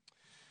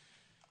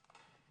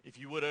If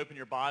you would open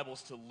your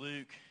Bibles to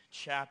Luke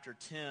chapter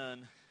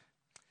 10,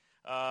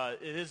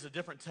 it is a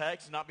different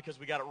text, not because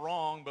we got it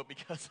wrong, but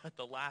because at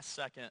the last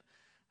second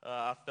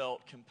I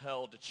felt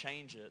compelled to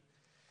change it.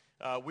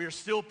 We're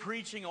still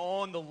preaching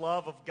on the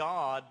love of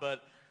God,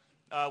 but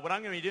what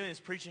I'm going to be doing is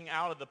preaching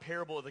out of the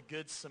parable of the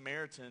Good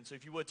Samaritan. So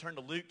if you would turn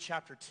to Luke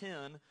chapter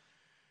 10,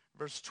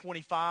 verse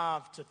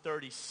 25 to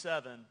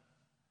 37.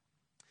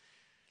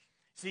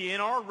 See, in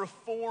our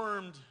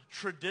Reformed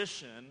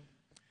tradition,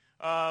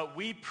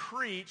 we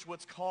preach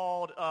what's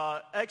called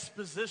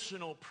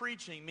expositional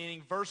preaching,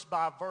 meaning verse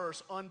by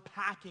verse,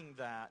 unpacking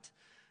that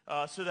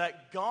so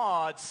that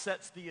God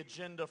sets the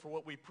agenda for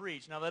what we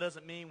preach. Now, that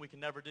doesn't mean we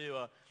can never do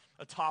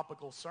a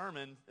topical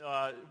sermon.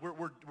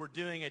 We're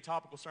doing a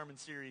topical sermon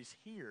series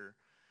here.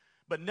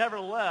 But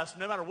nevertheless,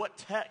 no matter what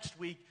text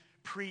we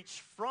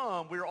preach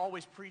from, we're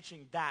always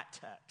preaching that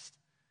text.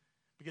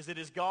 Because it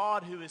is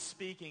God who is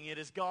speaking. It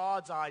is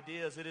God's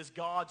ideas. It is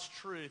God's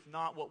truth,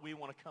 not what we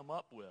want to come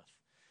up with.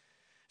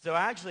 So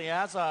actually,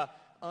 as I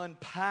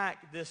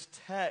unpack this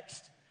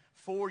text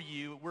for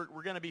you, we're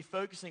going to be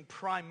focusing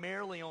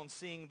primarily on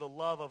seeing the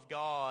love of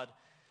God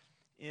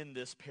in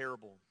this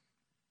parable.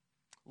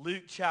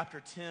 Luke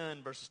chapter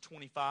 10, verses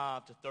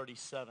 25 to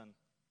 37.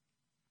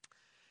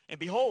 And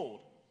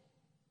behold,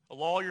 a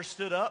lawyer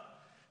stood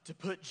up to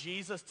put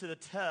Jesus to the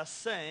test,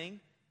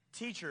 saying,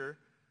 "Teacher,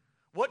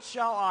 what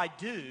shall I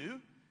do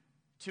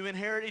to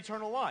inherit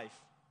eternal life?"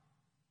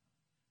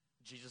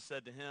 Jesus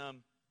said to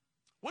him,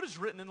 "What is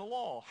written in the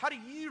law? How do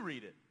you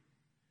read it?"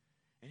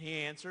 And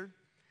he answered,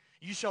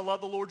 "You shall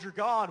love the Lord your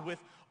God with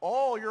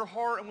all your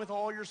heart and with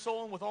all your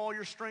soul and with all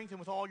your strength and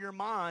with all your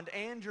mind,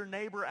 and your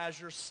neighbor as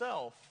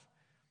yourself."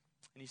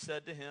 And he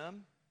said to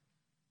him,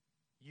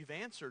 "You've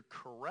answered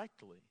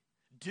correctly.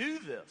 Do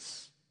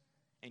this,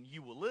 and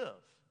you will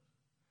live."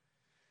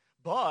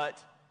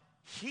 But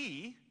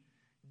he,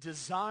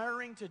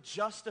 desiring to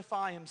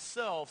justify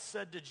himself,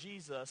 said to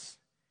Jesus,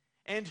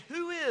 "And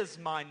who is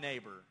my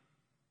neighbor?"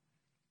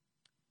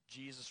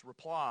 Jesus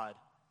replied,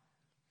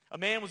 "A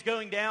man was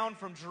going down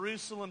from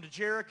Jerusalem to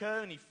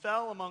Jericho, and he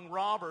fell among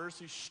robbers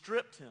who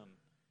stripped him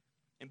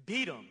and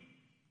beat him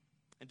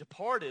and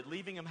departed,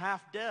 leaving him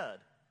half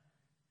dead.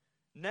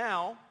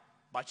 Now,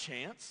 by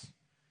chance,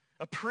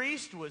 a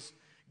priest was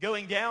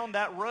going down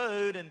that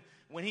road, and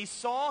when he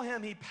saw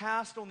him, he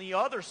passed on the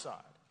other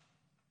side.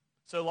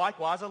 So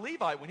likewise, a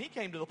Levite, when he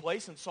came to the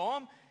place and saw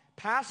him,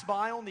 passed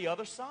by on the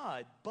other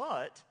side.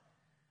 But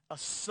a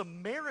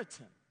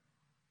Samaritan,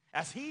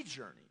 as he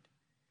journeyed,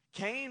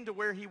 came to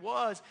where he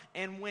was,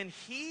 and when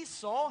he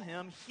saw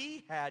him,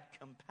 he had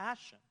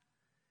compassion.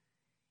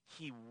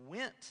 He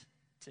went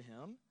to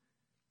him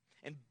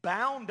and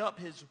bound up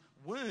his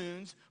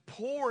wounds,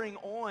 pouring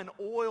on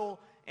oil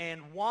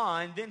and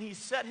wine. Then he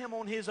set him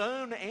on his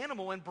own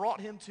animal and brought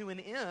him to an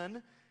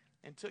inn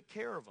and took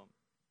care of him.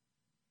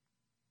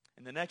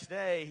 And the next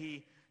day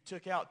he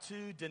took out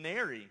 2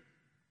 denarii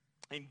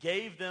and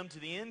gave them to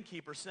the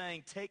innkeeper,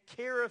 saying, 'Take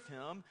care of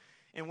him,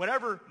 and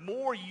whatever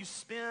more you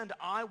spend,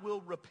 I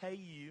will repay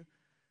you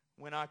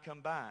when I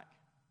come back.'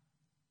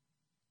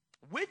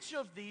 Which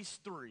of these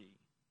 3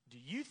 do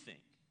you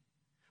think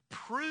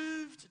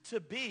proved to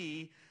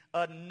be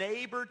a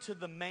neighbor to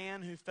the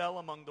man who fell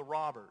among the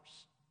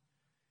robbers?"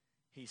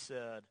 He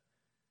said,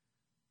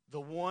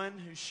 "The one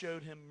who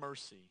showed him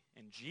mercy."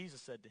 And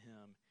Jesus said to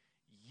him,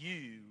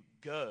 "You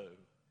go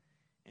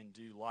and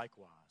do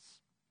likewise."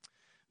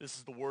 This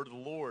is the word of the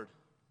Lord.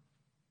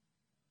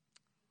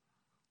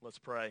 Let's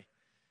pray.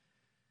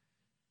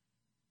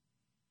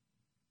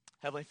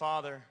 Heavenly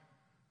Father,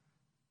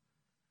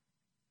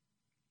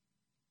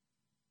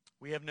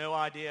 we have no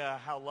idea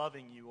how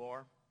loving you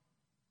are.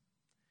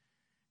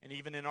 And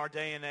even in our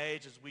day and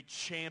age, as we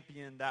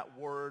champion that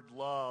word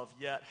love,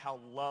 yet how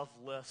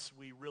loveless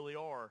we really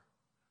are.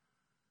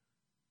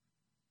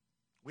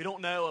 We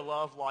don't know a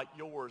love like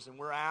yours, and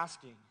we're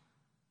asking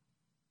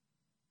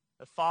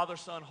that Father,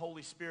 Son,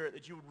 Holy Spirit,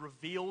 that you would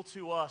reveal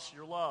to us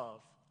your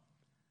love.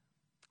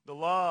 The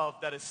love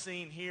that is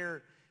seen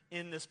here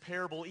in this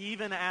parable,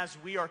 even as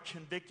we are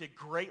convicted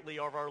greatly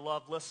of our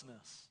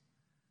lovelessness.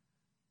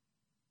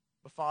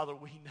 But Father,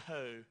 we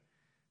know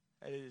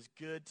that it is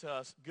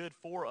good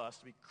for us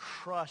to be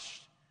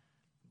crushed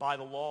by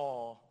the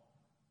law,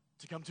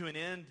 to come to an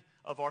end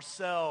of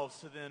ourselves,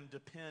 to then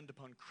depend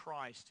upon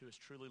Christ who has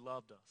truly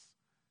loved us.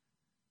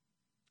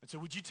 And so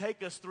would you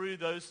take us through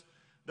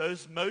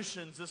those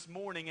motions this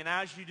morning, and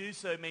as you do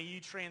so, may you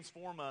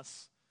transform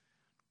us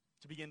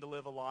to begin to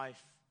live a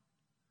life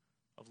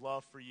of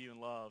love for you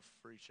and love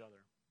for each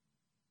other.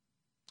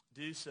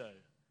 Do so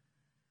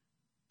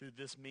through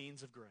this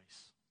means of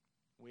grace.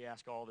 We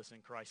ask all this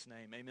in Christ's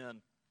name.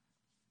 Amen.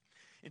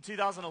 In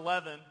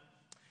 2011,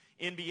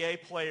 NBA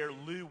player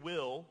Lou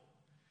Will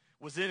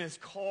was in his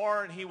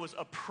car, and he was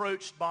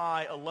approached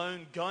by a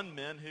lone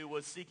gunman who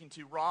was seeking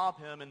to rob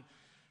him and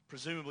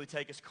presumably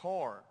take his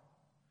car.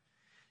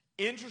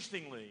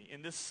 Interestingly,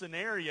 in this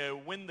scenario,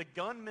 when the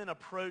gunman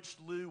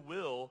approached Lou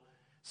Will,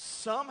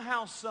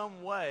 somehow,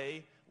 some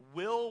way,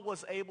 Will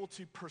was able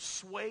to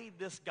persuade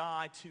this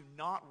guy to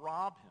not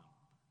rob him.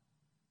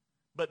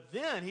 But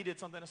then he did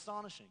something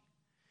astonishing.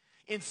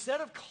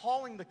 Instead of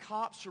calling the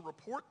cops to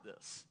report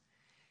this,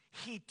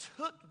 he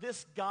took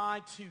this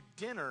guy to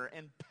dinner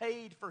and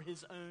paid for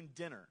his own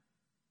dinner.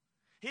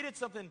 He did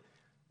something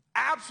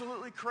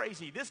absolutely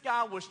crazy. This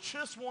guy was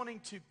just wanting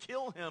to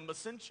kill him,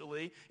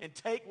 essentially, and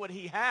take what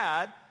he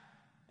had.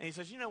 And he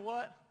says, you know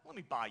what? Let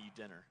me buy you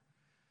dinner.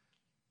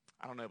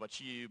 I don't know about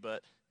you,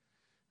 but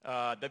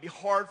that'd be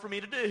hard for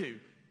me to do.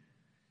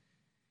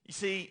 You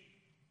see,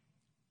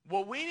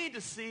 what we need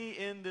to see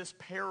in this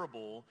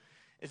parable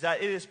is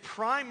that it is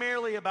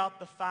primarily about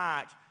the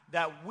fact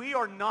that we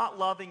are not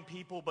loving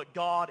people, but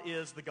God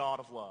is the God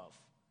of love.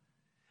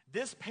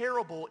 This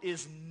parable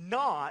is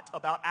not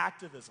about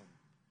activism.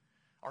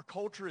 Our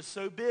culture is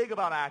so big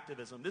about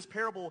activism. This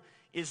parable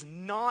is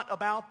not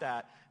about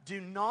that.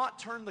 Do not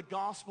turn the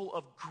gospel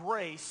of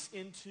grace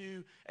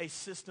into a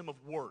system of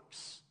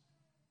works.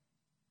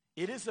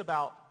 It is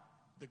about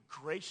the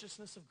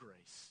graciousness of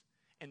grace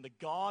and the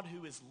God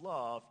who is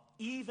love,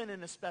 even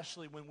and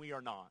especially when we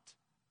are not.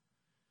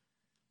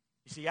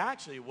 You see,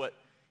 actually, what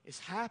is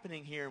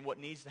happening here and what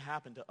needs to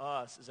happen to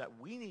us is that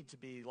we need to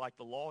be like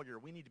the lawyer.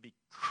 We need to be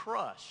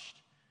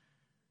crushed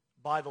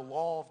by the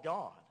law of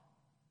God.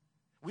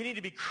 We need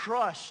to be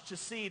crushed to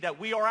see that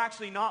we are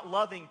actually not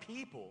loving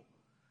people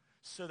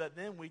so that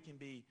then we can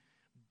be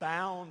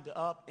bound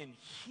up and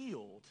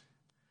healed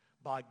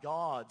by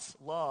God's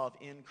love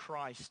in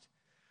Christ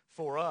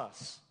for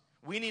us.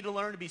 We need to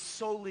learn to be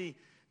solely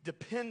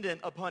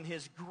dependent upon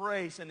his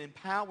grace and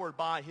empowered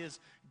by his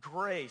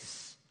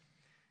grace.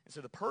 And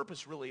so the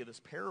purpose really of this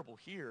parable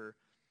here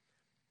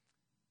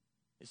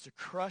is to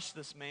crush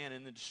this man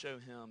and then to show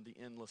him the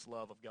endless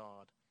love of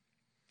God.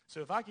 So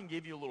if I can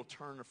give you a little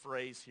turn of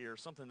phrase here,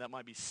 something that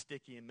might be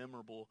sticky and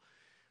memorable,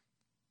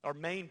 our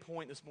main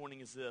point this morning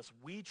is this.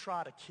 We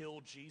try to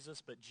kill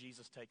Jesus, but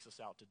Jesus takes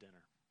us out to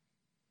dinner.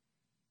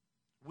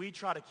 We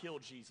try to kill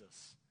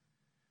Jesus,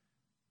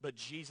 but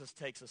Jesus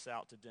takes us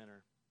out to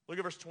dinner. Look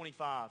at verse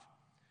 25.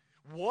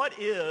 What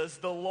is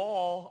the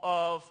law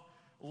of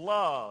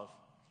love?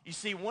 You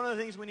see, one of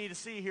the things we need to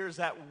see here is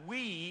that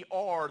we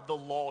are the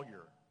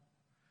lawyer.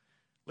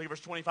 Look at verse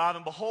 25.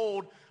 And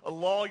behold, a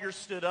lawyer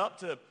stood up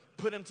to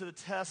put him to the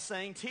test,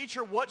 saying,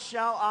 Teacher, what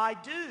shall I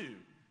do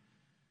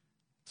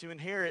to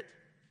inherit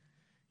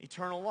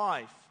eternal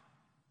life?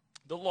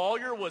 The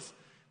lawyer was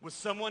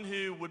someone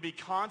who would be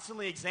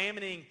constantly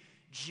examining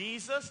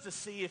Jesus to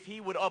see if he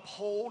would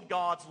uphold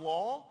God's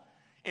law.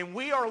 And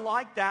we are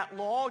like that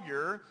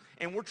lawyer,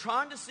 and we're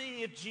trying to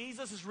see if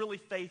Jesus is really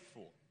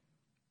faithful.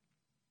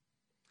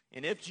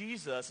 And if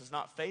Jesus is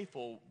not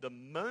faithful, the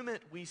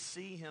moment we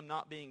see him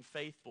not being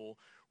faithful,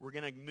 we're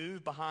going to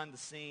move behind the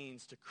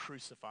scenes to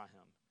crucify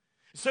him.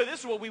 So this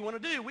is what we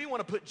want to do. We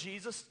want to put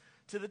Jesus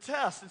to the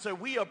test. And so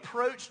we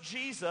approach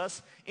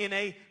Jesus in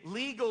a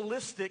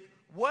legalistic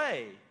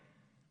way.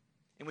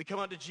 And we come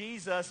up to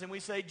Jesus and we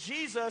say,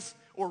 Jesus,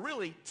 or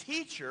really,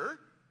 teacher,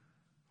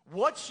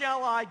 what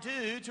shall I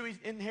do to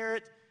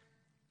inherit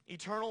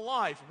eternal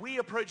life? We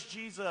approach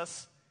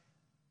Jesus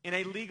in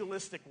a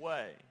legalistic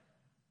way.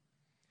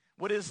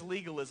 What is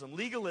legalism?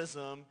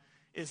 Legalism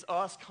is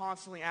us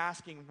constantly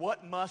asking,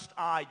 what must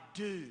I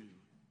do?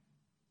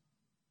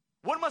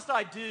 What must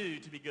I do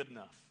to be good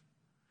enough?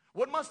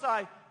 What must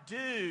I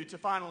do to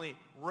finally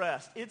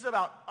rest? It's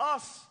about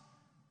us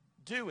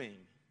doing.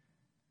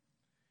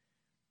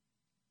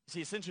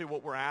 See, essentially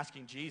what we're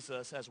asking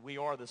Jesus, as we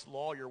are this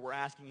lawyer, we're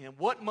asking him,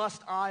 what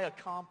must I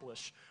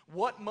accomplish?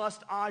 What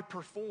must I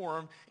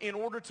perform in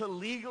order to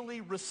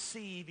legally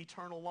receive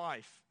eternal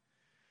life?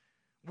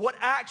 What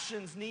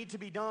actions need to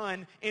be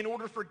done in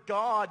order for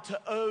God to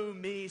owe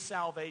me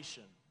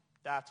salvation?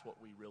 That's what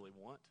we really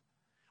want.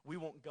 We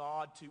want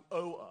God to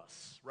owe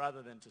us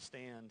rather than to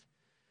stand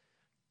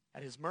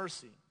at his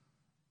mercy.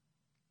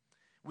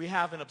 We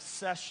have an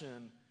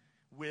obsession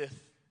with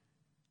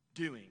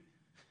doing.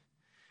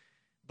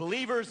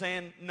 Believers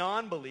and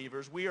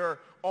non-believers, we are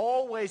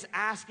always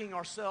asking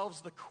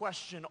ourselves the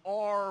question,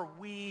 are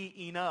we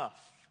enough?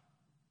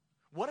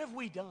 What have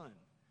we done?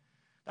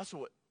 That's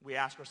what we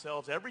ask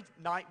ourselves every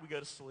night we go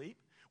to sleep.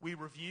 We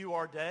review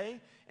our day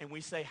and we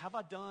say, have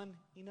I done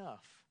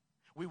enough?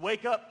 We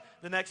wake up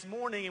the next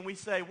morning and we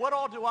say, what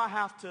all do I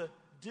have to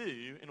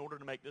do in order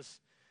to make this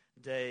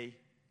day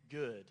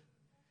good?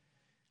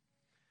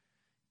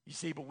 You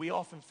see, but we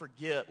often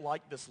forget,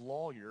 like this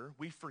lawyer,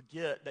 we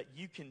forget that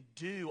you can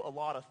do a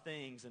lot of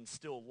things and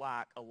still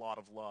lack a lot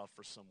of love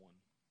for someone.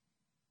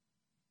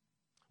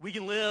 We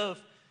can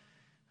live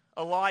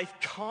a life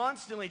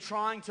constantly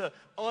trying to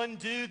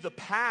undo the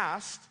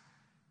past,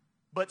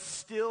 but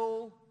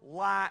still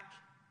lack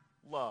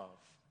love.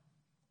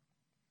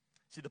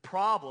 See, the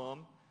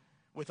problem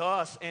with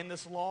us and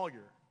this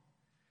lawyer,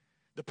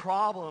 the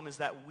problem is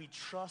that we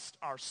trust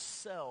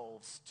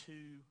ourselves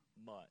too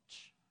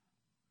much.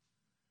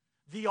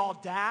 The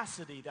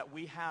audacity that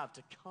we have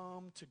to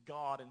come to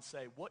God and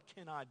say, what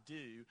can I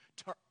do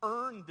to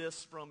earn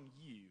this from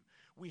you?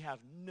 We have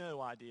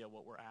no idea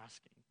what we're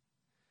asking.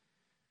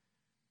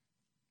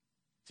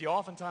 See,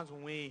 oftentimes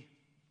when we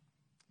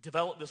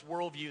develop this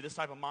worldview, this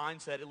type of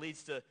mindset, it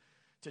leads to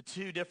to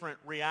two different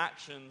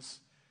reactions.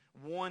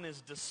 One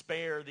is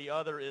despair, the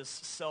other is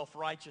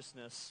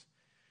self-righteousness.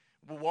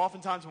 Well,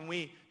 oftentimes when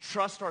we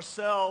trust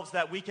ourselves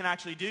that we can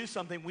actually do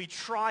something, we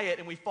try it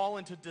and we fall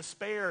into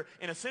despair.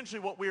 And essentially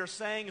what we are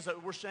saying is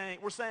that we're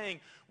saying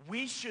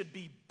we should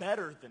be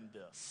better than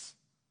this.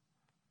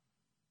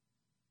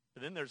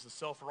 But then there's the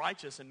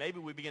self-righteous, and maybe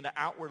we begin to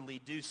outwardly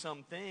do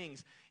some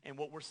things, and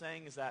what we're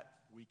saying is that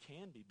we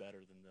can be better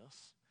than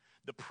this.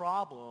 The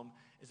problem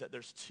is that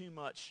there's too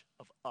much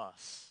of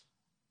us.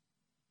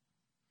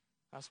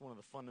 That's one of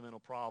the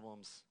fundamental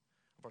problems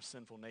of our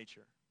sinful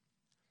nature.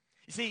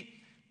 You see,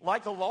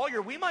 like the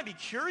lawyer, we might be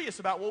curious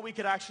about what we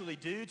could actually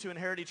do to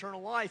inherit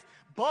eternal life,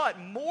 but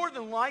more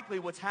than likely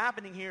what's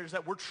happening here is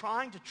that we're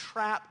trying to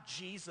trap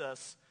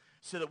Jesus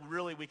so that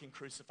really we can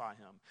crucify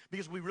him,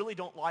 because we really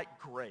don't like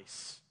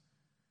grace.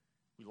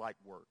 We like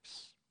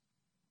works.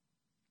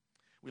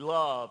 We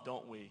love,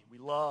 don't we? We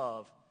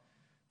love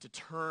to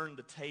turn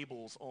the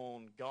tables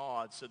on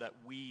God so that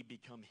we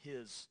become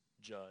his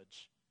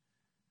judge.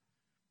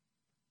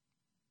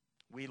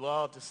 We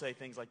love to say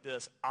things like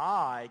this: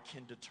 I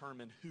can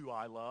determine who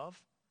I love.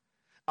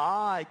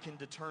 I can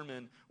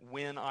determine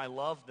when I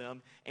love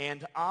them.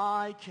 And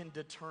I can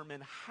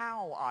determine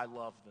how I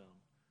love them.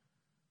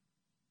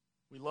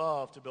 We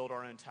love to build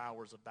our own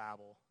towers of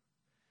Babel.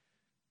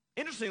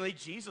 Interestingly,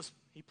 Jesus,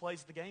 he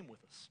plays the game with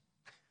us.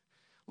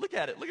 Look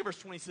at it. Look at verse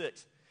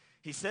 26.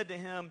 He said to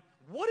him,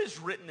 what is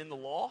written in the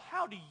law?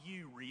 How do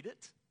you read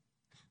it?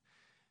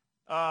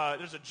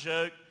 There's a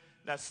joke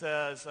that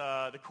says,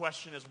 the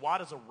question is, why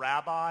does a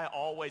rabbi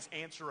always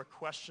answer a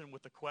question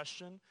with a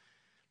question?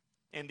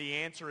 And the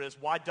answer is,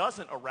 why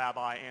doesn't a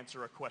rabbi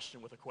answer a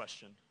question with a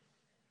question?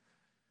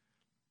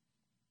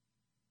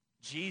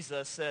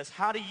 Jesus says,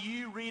 how do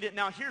you read it?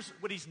 Now, here's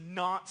what he's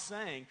not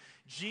saying.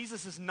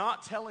 Jesus is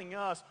not telling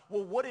us,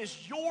 well, what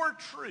is your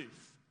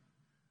truth?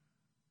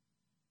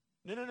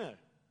 No.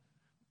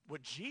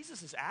 What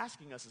Jesus is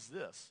asking us is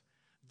this: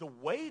 the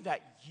way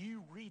that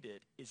you read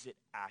it, is it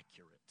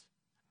accurate?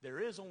 There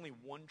is only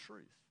one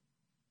truth.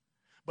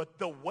 But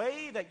the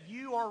way that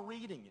you are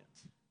reading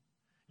it,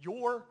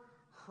 your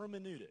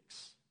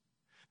hermeneutics,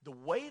 the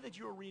way that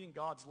you are reading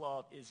God's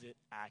love, is it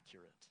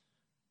accurate?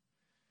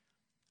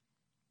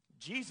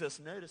 Jesus,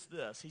 notice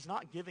this, he's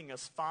not giving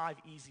us 5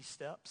 easy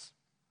steps.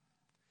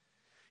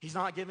 He's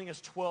not giving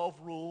us 12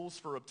 rules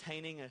for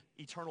obtaining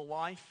eternal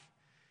life.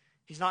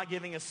 He's not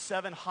giving us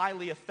 7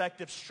 highly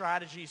effective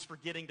strategies for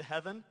getting to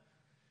heaven.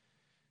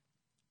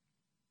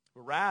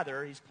 But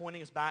rather, he's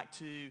pointing us back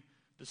to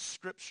the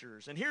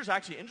scriptures. And here's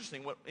actually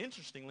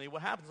interestingly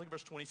what happens. Look at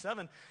verse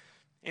 27.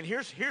 And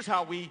here's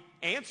how we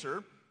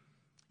answer.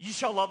 You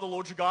shall love the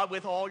Lord your God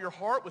with all your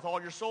heart, with all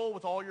your soul,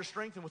 with all your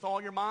strength, and with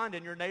all your mind,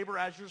 and your neighbor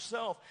as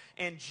yourself.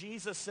 And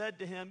Jesus said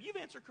to him, you've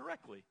answered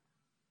correctly.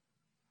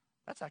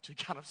 That's actually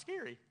kind of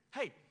scary.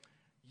 Hey,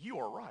 you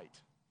are right.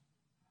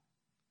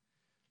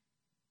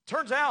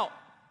 Turns out,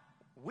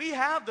 we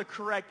have the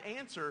correct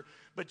answer,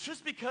 but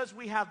just because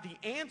we have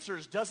the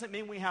answers doesn't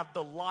mean we have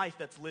the life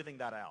that's living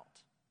that out.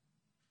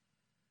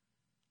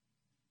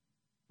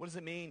 What does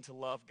it mean to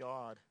love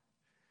God?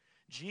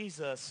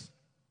 Jesus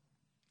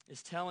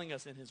is telling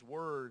us in his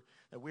word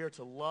that we are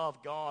to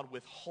love God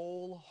with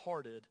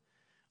wholehearted,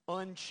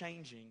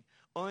 unchanging,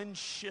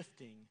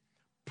 unshifting,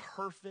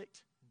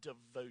 perfect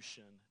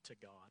devotion to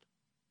God.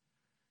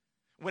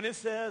 When it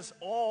says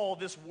all,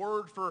 this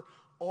word for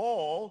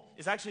all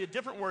is actually a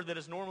different word that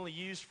is normally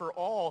used for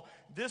all.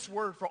 This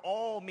word for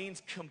all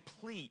means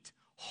complete,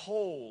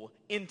 whole,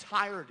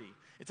 entirety.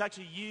 It's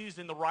actually used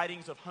in the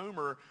writings of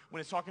Homer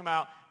when it's talking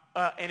about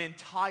an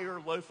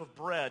entire loaf of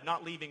bread,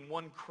 not leaving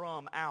one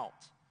crumb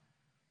out.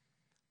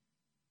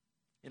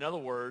 In other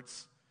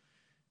words,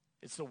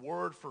 it's the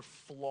word for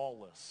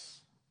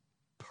flawless,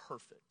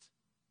 perfect.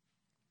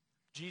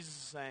 Jesus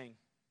is saying,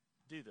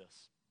 do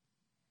this.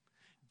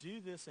 Do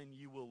this and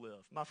you will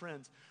live. My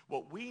friends,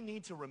 what we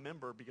need to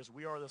remember, because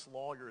we are this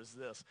lawyer, is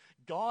this: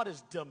 God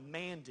is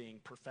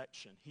demanding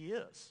perfection. He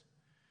is.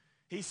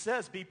 He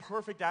says, be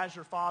perfect as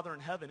your Father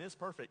in heaven is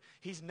perfect.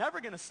 He's never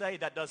going to say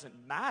that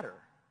doesn't matter.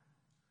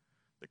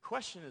 The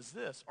question is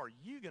this: are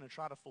you going to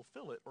try to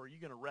fulfill it, or are you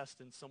going to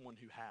rest in someone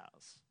who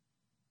has?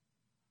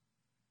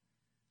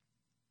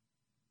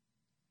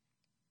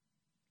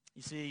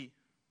 You see,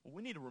 what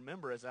we need to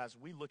remember is, as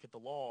we look at the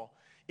law,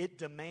 it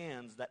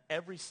demands that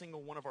every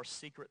single one of our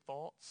secret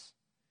thoughts,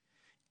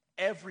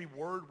 every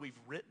word we've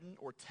written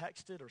or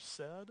texted or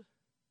said,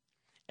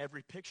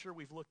 every picture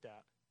we've looked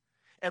at,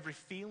 every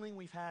feeling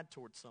we've had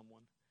towards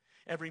someone,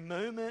 every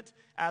moment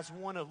as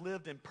one who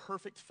lived in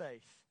perfect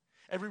faith,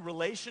 every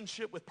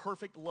relationship with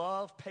perfect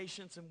love,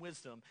 patience, and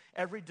wisdom,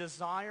 every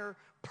desire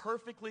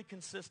perfectly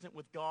consistent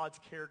with God's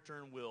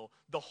character and will,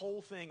 the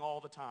whole thing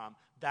all the time,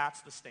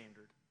 that's the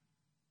standard.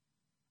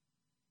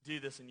 Do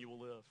this and you will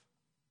live.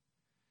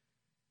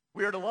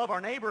 We are to love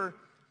our neighbor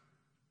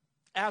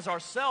as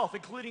ourselves,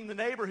 including the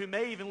neighbor who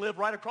may even live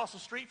right across the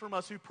street from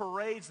us, who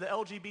parades the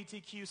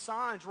LGBTQ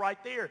signs right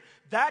there.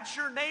 That's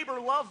your neighbor.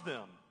 Love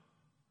them.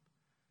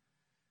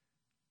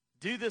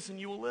 Do this and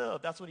you will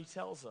live. That's what he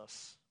tells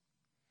us.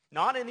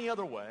 Not any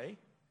other way.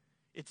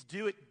 It's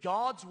do it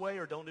God's way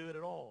or don't do it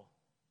at all.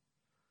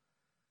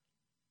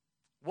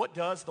 What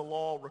does the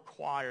law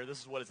require? This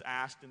is what is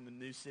asked in the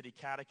New City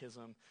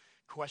Catechism,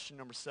 question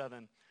number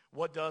 7.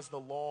 What does the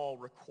law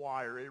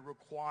require? It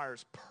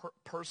requires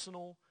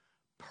personal,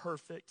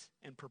 perfect,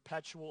 and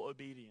perpetual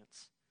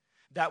obedience.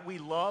 That we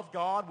love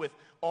God with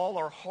all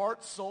our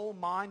heart, soul,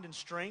 mind, and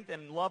strength,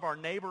 and love our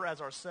neighbor as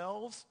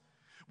ourselves.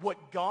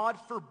 What God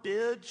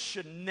forbids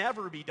should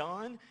never be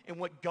done, and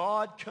what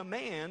God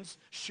commands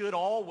should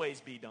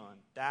always be done.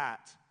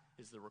 That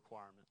is the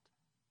requirement.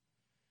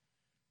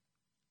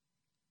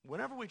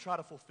 Whenever we try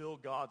to fulfill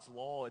God's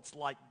law, it's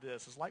like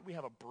this. It's like we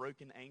have a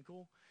broken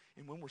ankle,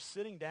 and when we're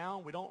sitting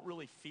down, we don't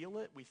really feel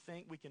it. We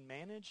think we can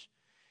manage,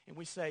 and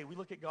we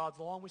look at God's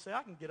law, and we say,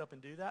 I can get up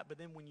and do that, but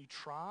then when you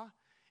try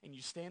and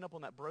you stand up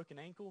on that broken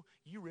ankle,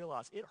 you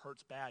realize it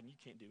hurts bad and you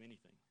can't do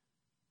anything.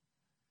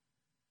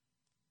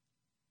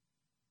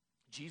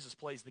 Jesus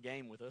plays the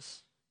game with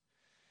us,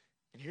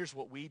 and here's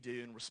what we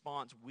do in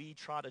response. We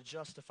try to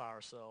justify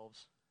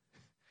ourselves.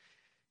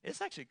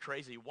 It's actually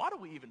crazy. Why do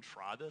we even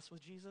try this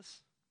with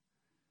Jesus?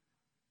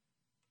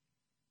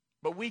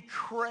 But we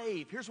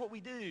crave. Here's what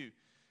we do.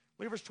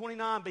 Look at verse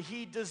 29. But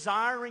he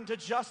desiring to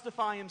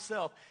justify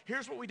himself.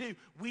 Here's what we do.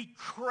 We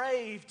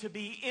crave to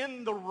be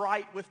in the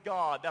right with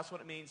God. That's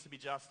what it means to be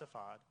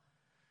justified.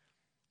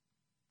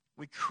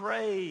 We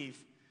crave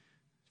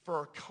for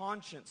our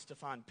conscience to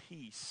find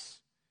peace.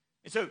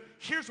 And so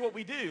here's what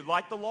we do.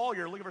 Like the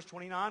lawyer, look at verse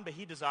 29. But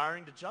he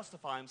desiring to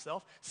justify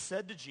himself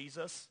said to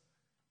Jesus,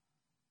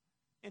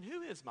 and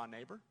who is my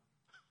neighbor?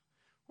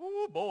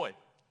 Ooh, boy.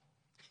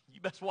 You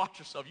best watch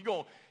yourself. You're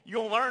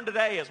going to learn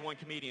today, as one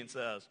comedian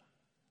says.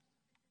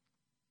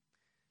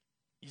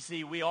 You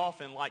see, we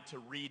often like to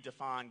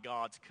redefine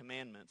God's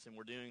commandments, and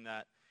we're doing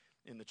that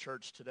in the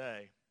church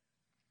today.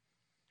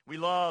 We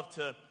love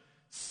to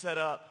set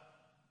up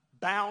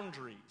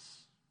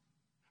boundaries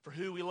for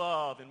who we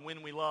love and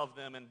when we love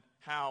them and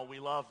how we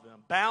love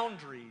them.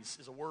 Boundaries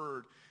is a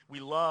word we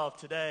love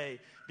today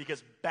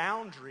because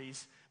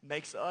boundaries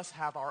makes us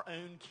have our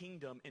own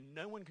kingdom, and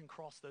no one can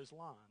cross those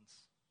lines.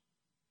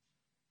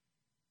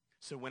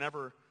 So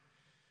whenever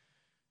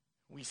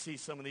we see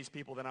some of these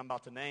people that I'm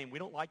about to name, we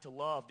don't like to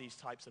love these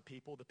types of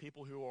people, the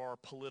people who are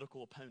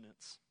political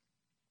opponents,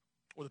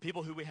 or the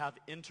people who we have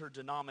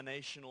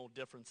interdenominational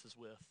differences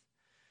with,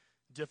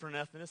 different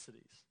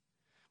ethnicities,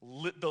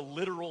 the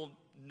literal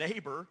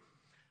neighbor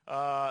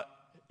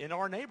in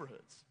our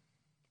neighborhoods,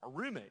 our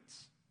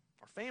roommates,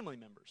 our family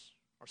members,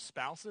 our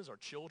spouses, our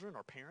children,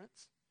 our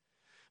parents,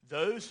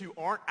 those who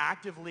aren't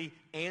actively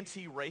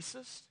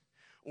anti-racist,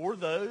 or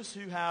those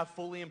who have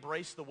fully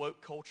embraced the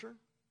woke culture,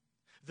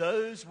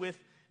 those with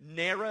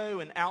narrow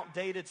and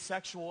outdated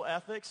sexual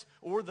ethics,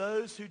 or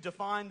those who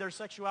define their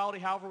sexuality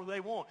however they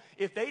want.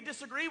 If they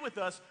disagree with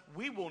us,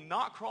 we will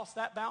not cross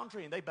that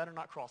boundary, and they better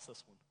not cross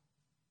this one.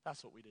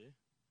 That's what we do.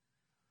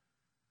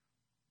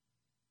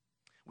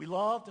 We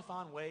love to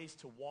find ways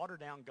to water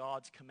down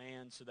God's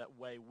commands so that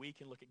way we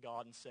can look at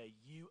God and say,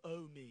 you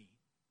owe me.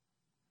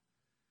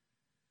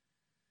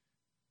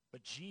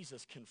 But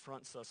Jesus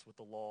confronts us with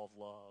the law of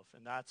love,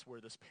 and that's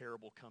where this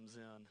parable comes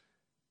in.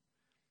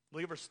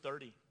 Look at verse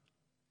 30.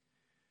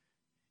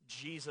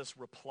 Jesus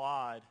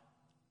replied,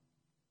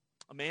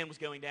 a man was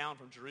going down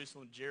from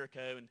Jerusalem to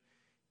Jericho, and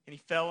he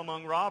fell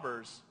among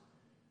robbers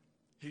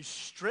who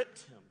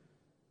stripped him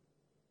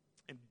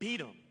and beat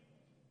him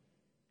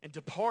and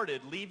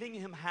departed, leaving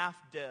him half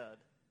dead.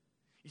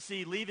 You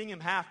see, leaving him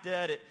half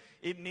dead,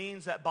 it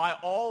means that by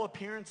all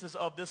appearances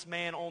of this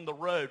man on the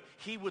road,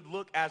 he would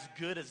look as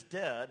good as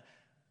dead.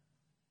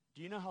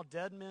 Do you know how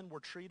dead men were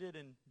treated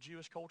in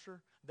Jewish culture?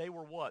 They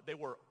were what? They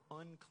were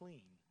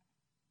unclean.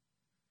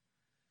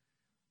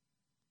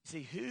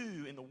 See,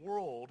 who in the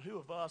world, who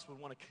of us would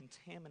want to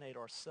contaminate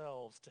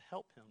ourselves to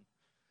help him?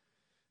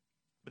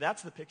 But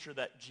that's the picture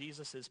that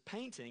Jesus is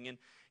painting. And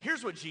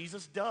here's what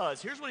Jesus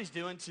does. Here's what he's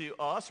doing to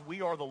us.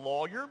 We are the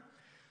lawyer.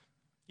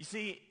 You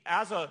see,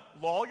 as a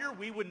lawyer,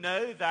 we would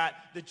know that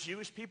the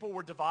Jewish people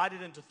were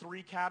divided into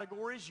 3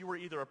 categories. You were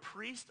either a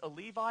priest, a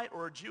Levite,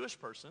 or a Jewish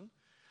person.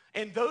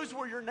 And those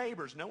were your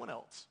neighbors, no one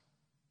else.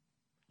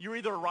 You were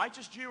either a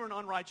righteous Jew or an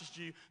unrighteous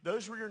Jew.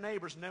 Those were your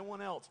neighbors, no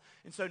one else.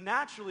 And so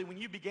naturally, when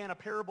you began a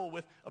parable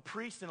with a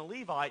priest and a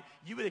Levite,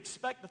 you would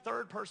expect the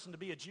third person to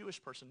be a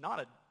Jewish person, not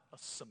a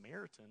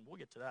Samaritan. We'll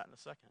get to that in a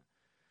second.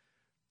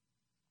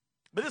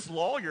 But this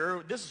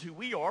lawyer, this is who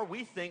we are.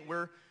 We think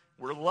we're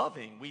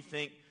loving. We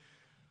think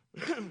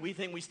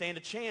we stand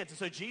a chance. And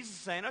so Jesus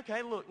is saying,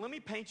 okay, look, let me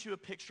paint you a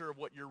picture of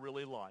what you're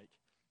really like.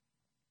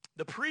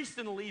 The priest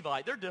and the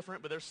Levite, they're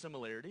different, but there's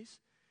similarities.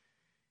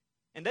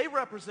 And they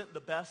represent the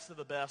best of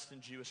the best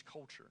in Jewish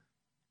culture.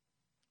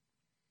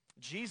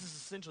 Jesus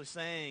is essentially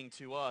saying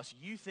to us,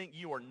 you think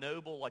you are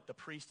noble like the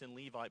priest and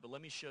Levite, but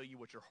let me show you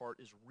what your heart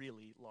is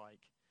really like.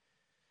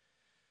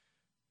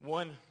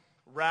 One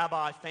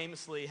rabbi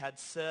famously had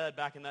said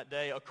back in that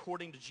day,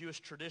 according to Jewish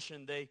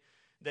tradition,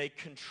 they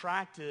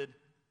contracted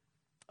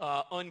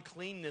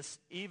uncleanness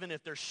even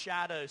if their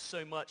shadow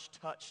so much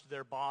touched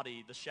their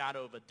body, the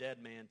shadow of a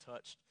dead man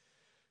touched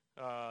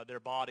their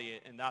body,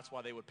 and that's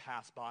why they would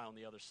pass by on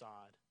the other side.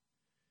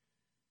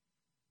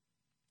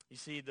 You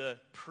see, the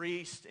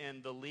priest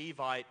and the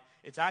Levite,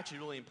 it's actually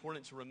really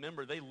important to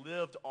remember they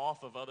lived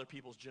off of other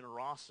people's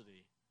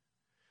generosity.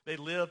 They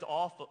lived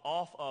off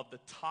of the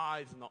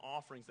tithes and the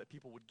offerings that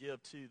people would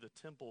give to the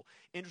temple.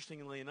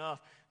 Interestingly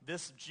enough,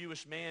 this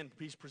Jewish man,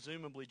 he's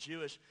presumably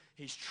Jewish,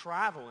 he's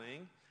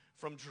traveling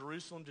from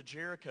Jerusalem to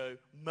Jericho,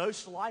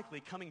 most likely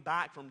coming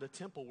back from the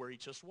temple where he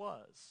just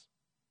was.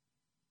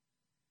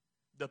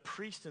 The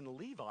priest and the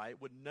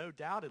Levite would no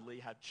doubtedly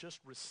have just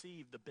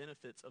received the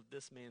benefits of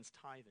this man's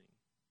tithing.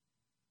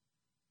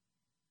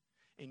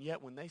 And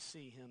yet when they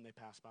see him, they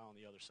pass by on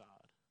the other side.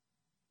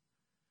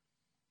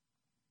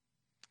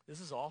 This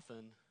is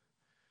often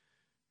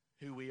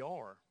who we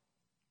are.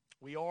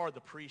 We are the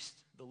priest,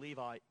 the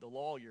Levite, the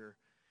lawyer,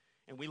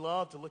 and we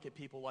love to look at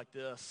people like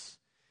this.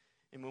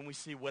 And when we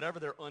see whatever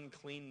their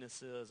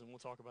uncleanness is, and we'll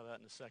talk about that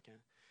in a second,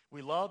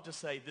 we love to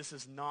say, this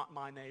is not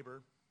my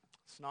neighbor.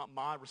 It's not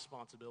my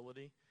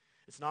responsibility.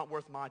 It's not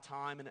worth my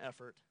time and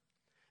effort.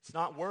 It's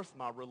not worth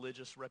my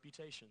religious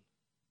reputation.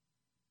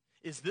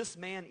 Is this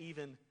man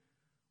even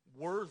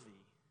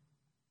worthy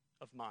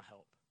of my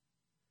help?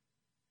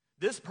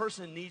 This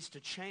person needs to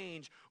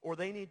change, or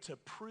they need to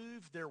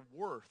prove their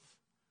worth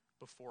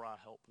before I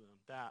help them.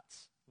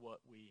 That's what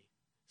we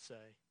say.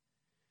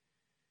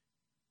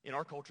 In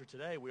our culture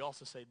today, we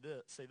also say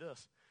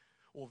this.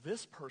 Well,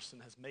 this person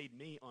has made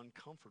me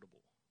uncomfortable.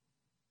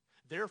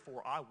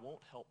 Therefore, I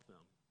won't help them.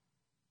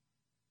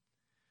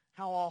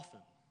 How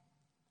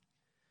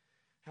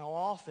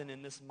often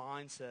in this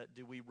mindset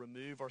do we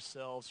remove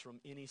ourselves from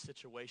any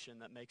situation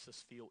that makes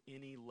us feel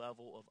any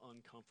level of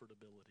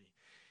uncomfortability?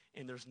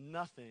 And there's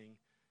nothing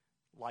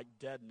like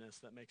deadness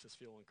that makes us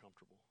feel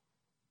uncomfortable.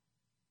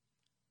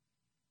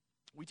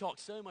 We talk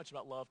so much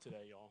about love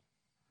today, y'all.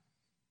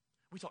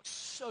 We talk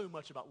so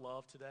much about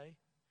love today.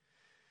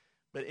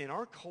 But in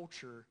our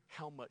culture,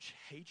 how much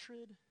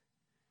hatred,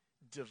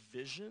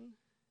 division,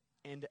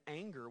 and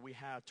anger we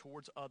have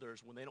towards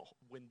others when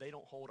they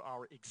don't hold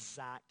our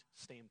exact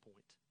standpoint.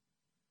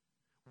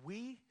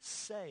 We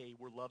say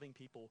we're loving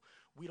people.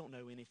 We don't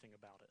know anything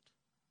about it.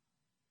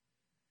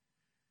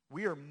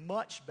 We are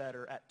much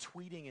better at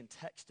tweeting and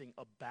texting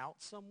about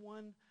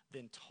someone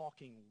than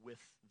talking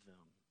with them.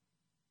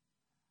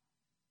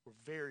 We're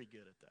very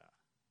good at that.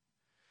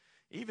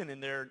 Even in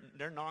their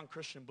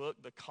non-Christian book,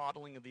 The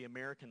Coddling of the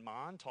American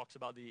Mind, talks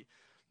about the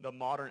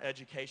modern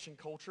education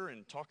culture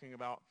and talking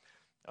about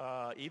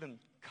even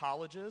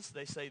colleges.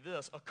 They say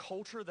this: a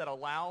culture that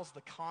allows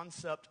the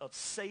concept of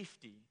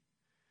safety,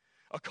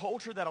 a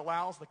culture that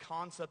allows the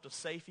concept of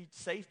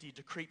safety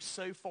to creep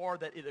so far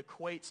that it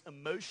equates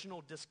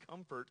emotional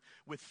discomfort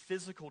with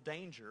physical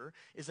danger,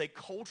 is a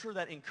culture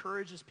that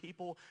encourages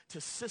people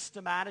to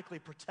systematically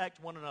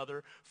protect one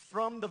another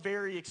from the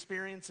very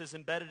experiences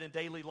embedded in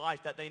daily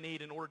life that they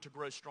need in order to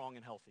grow strong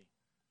and healthy.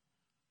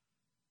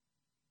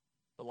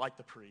 But like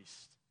the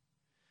priest,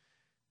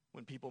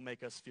 when people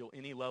make us feel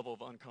any level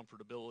of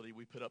uncomfortability,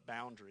 we put up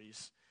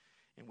boundaries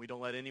and we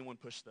don't let anyone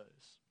push those.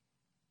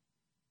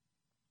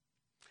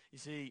 You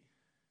see,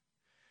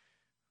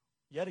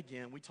 yet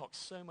again, we talk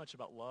so much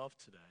about love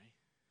today,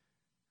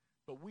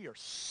 but we are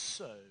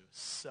so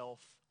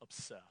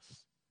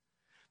self-obsessed.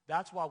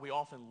 That's why we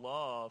often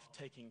love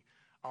taking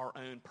our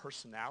own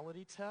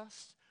personality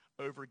test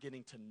over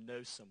getting to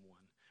know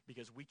someone,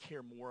 because we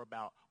care more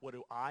about what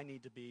do I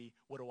need to be,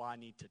 what do I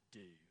need to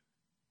do.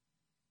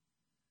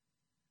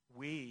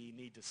 We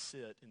need to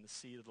sit in the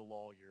seat of the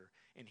lawyer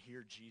and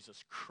hear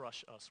Jesus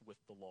crush us with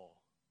the law.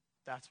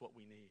 That's what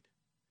we need.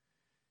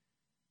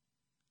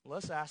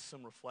 Let's ask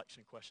some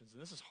reflection questions.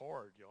 And this is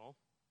hard, y'all.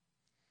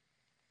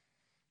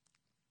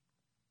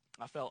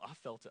 I felt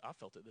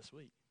it this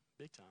week,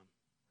 big time.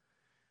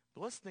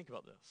 But let's think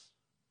about this.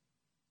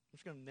 I'm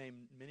just going to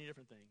name many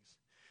different things.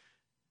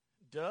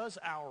 Does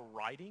our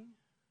writing,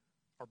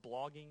 our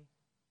blogging,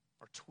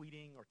 our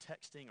tweeting, our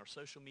texting, our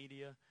social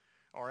media,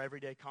 our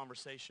everyday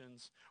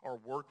conversations, our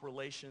work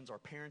relations, our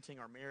parenting,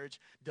 our marriage,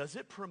 does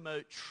it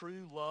promote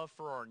true love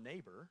for our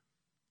neighbor,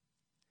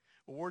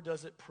 or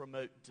does it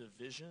promote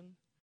division,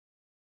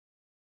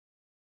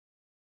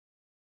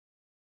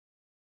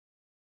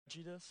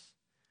 prejudice,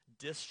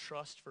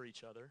 distrust for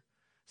each other,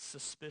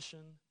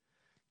 suspicion,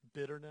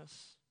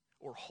 bitterness,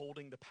 or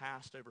holding the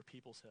past over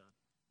people's head?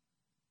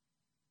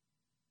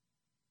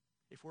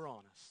 If we're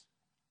honest,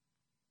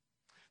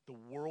 the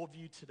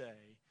worldview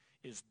today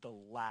is the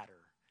latter.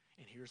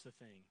 And here's the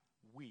thing: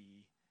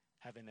 we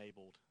have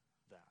enabled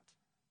that.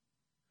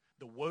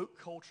 The woke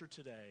culture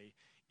today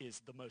is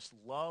the most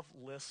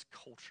loveless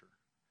culture,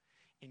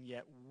 and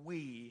yet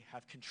we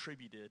have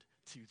contributed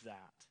to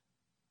that.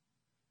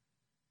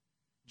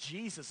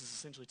 Jesus is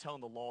essentially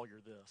telling the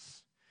lawyer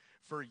this: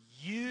 for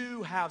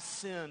you have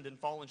sinned and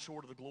fallen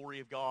short of the glory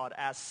of God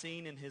as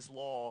seen in his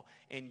law,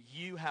 and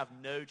you have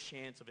no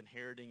chance of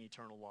inheriting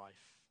eternal life.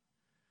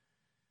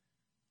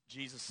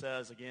 Jesus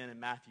says again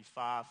in Matthew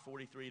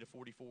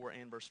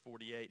 5:43-44 and verse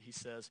 48, he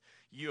says,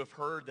 you have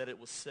heard that it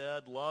was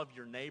said, love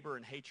your neighbor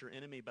and hate your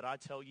enemy, but I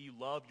tell you,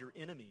 love your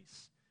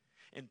enemies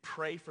and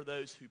pray for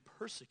those who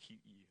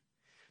persecute you.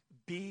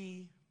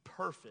 Be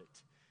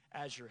perfect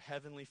as your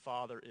heavenly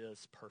Father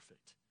is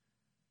perfect.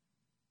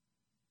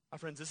 My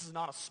friends, this is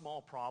not a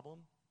small problem.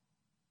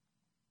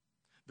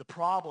 The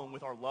problem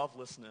with our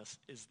lovelessness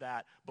is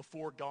that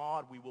before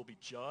God we will be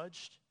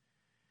judged,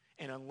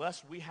 and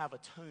unless we have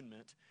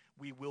atonement,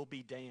 we will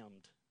be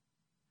damned.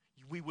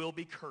 We will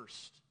be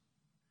cursed.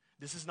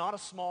 This is not a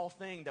small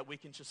thing that we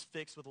can just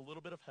fix with a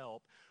little bit of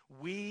help.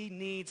 We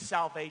need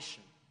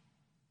salvation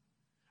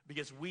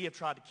because we have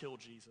tried to kill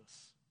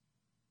Jesus.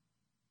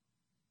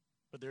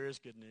 But there is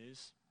good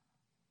news.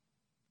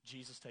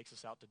 Jesus takes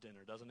us out to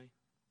dinner, doesn't he?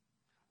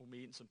 We'll be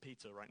eating some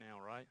pizza right now,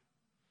 right?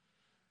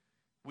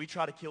 We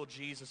try to kill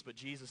Jesus, but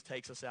Jesus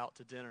takes us out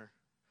to dinner.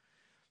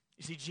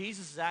 You see,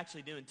 Jesus is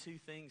actually doing two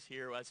things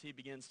here as he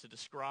begins to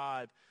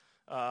describe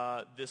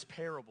this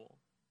parable.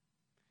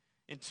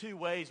 In two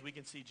ways we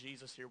can see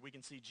Jesus here. We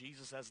can see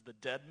Jesus as the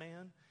dead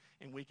man,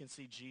 and we can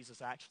see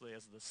Jesus actually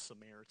as the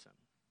Samaritan.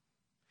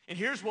 And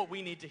here's what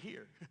we need to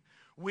hear.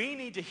 We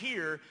need to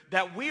hear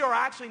that we are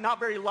actually not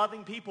very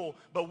loving people,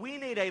 but we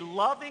need a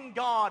loving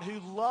God who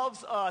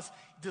loves us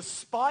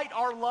despite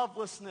our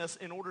lovelessness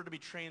in order to be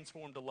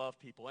transformed to love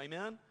people.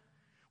 Amen?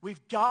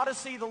 We've got to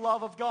see the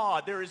love of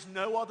God. There is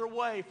no other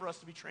way for us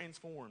to be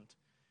transformed.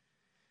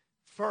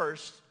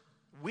 First,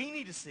 we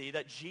need to see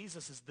that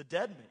Jesus is the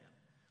dead man.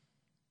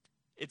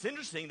 It's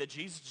interesting that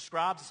Jesus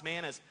describes this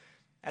man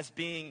as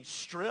being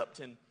stripped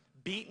and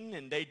beaten,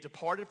 and they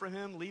departed from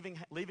him, leaving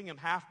him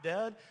half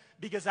dead,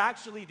 because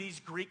actually these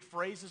Greek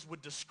phrases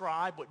would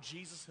describe what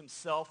Jesus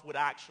himself would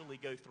actually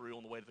go through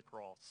on the way to the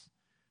cross.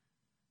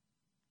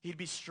 He'd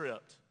be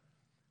stripped.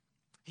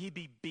 He'd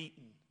be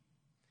beaten.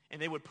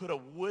 And they would put a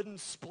wooden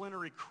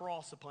splintery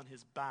cross upon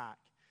his back,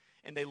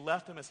 and they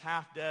left him as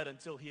half dead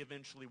until he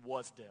eventually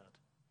was dead.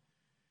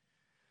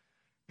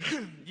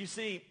 You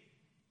see,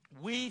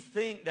 we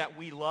think that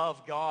we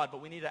love God,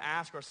 but we need to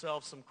ask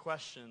ourselves some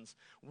questions.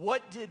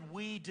 What did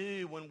we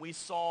do when we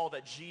saw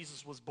that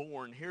Jesus was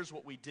born? Here's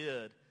what we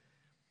did.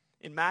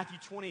 In Matthew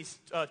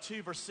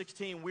 22, verse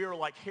 16, we were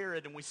like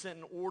Herod, and we sent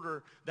an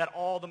order that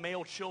all the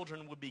male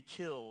children would be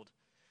killed.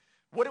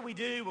 What did we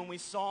do when we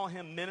saw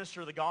him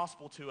minister the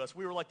gospel to us?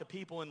 We were like the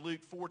people in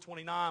Luke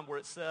 4:29 where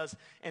it says,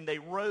 and they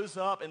rose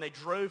up and they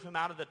drove him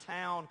out of the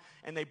town,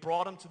 and they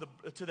brought him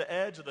to the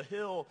edge of the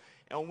hill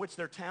on which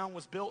their town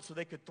was built so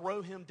they could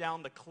throw him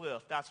down the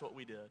cliff. That's what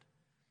we did.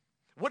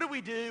 What did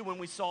we do when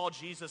we saw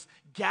Jesus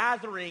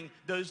gathering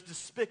those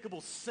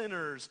despicable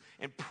sinners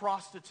and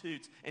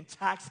prostitutes and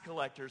tax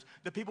collectors,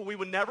 the people we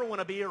would never want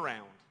to be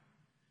around?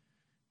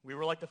 We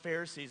were like the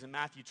Pharisees in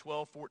Matthew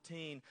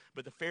 12:14,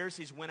 but the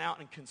Pharisees went out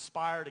and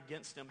conspired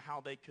against him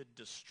how they could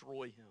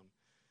destroy him.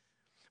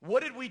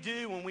 What did we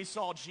do when we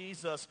saw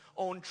Jesus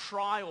on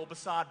trial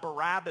beside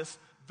Barabbas,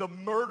 the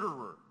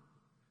murderer?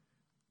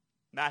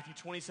 Matthew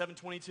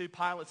 27:22,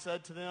 Pilate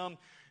said to them,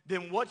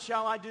 then what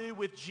shall I do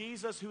with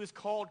Jesus who is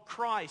called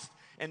Christ?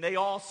 And they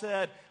all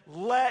said,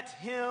 let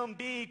him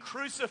be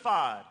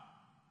crucified.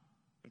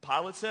 And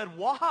Pilate said,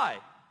 why?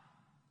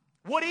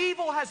 What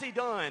evil has he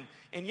done?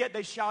 And yet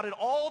they shouted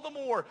all the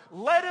more,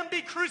 let him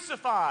be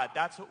crucified.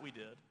 That's what we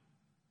did.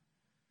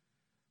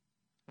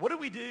 What did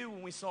we do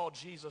when we saw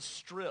Jesus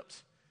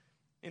stripped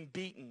and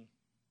beaten?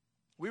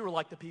 We were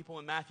like the people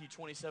in Matthew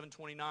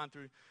 27:29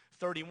 through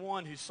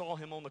 31 who saw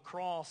him on the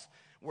cross,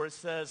 where it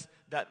says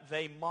that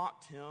they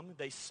mocked him,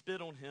 they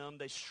spit on him,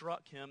 they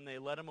struck him, they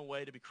led him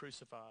away to be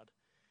crucified.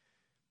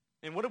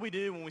 And what did we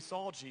do when we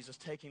saw Jesus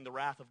taking the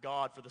wrath of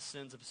God for the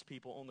sins of his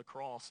people on the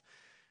cross?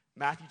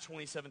 Matthew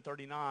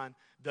 27:39,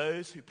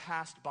 those who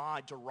passed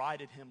by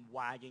derided him,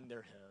 wagging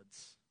their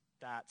heads.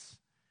 That's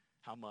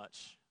how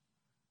much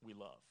we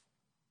love.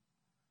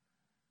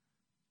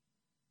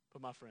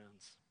 But my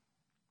friends,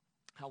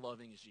 how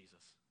loving is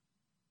Jesus?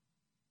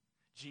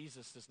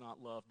 Jesus does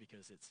not love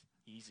because it's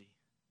easy.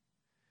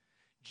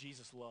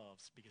 Jesus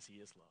loves because he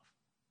is love.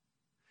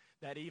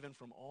 That even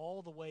from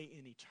all the way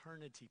in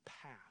eternity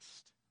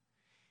past,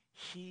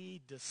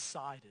 he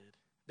decided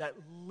that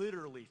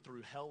literally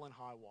through hell and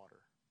high water,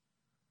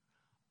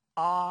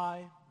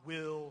 I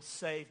will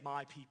save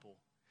my people.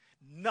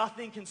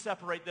 Nothing can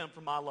separate them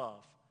from my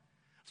love.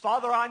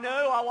 Father, I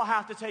know I will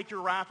have to take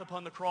your wrath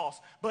upon the cross,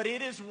 but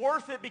it is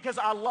worth it because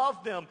I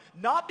love them,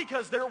 not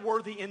because they're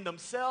worthy in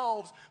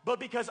themselves, but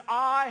because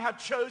I have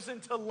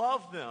chosen to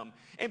love them.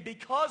 And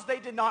because they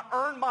did not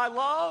earn my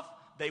love,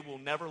 they will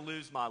never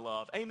lose my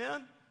love.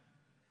 Amen?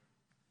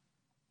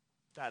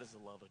 That is the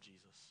love of Jesus.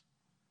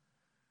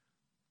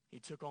 He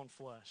took on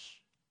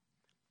flesh.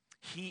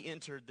 He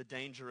entered the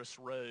dangerous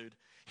road.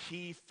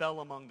 He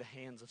fell among the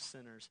hands of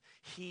sinners.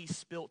 He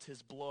spilt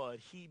his blood.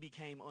 He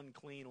became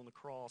unclean on the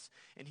cross,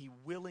 and he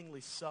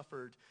willingly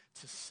suffered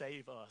to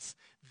save us.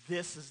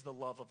 This is the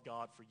love of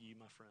God for you,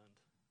 my friend.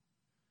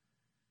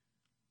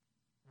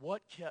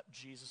 What kept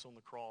Jesus on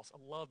the cross?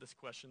 I love this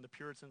question. The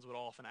Puritans would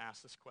often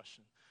ask this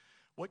question.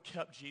 What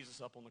kept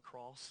Jesus up on the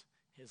cross?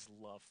 His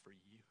love for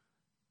you.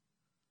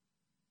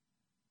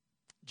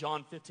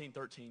 John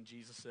 15:13,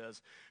 Jesus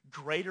says,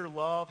 greater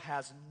love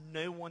has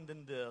no one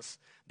than this,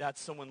 that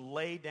someone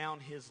lay down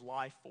his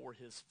life for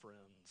his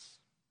friends.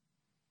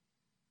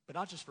 But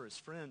not just for his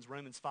friends.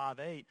 Romans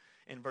 5:8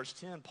 and verse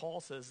 10,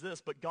 Paul says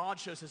this, but God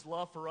shows his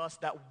love for us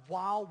that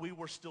while we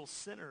were still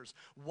sinners,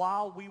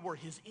 while we were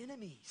his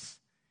enemies,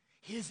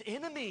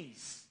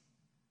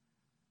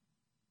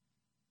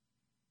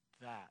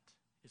 that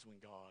is when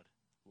God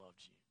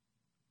loved you.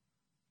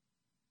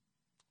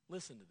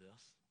 Listen to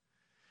this.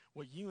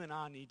 What you and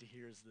I need to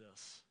hear is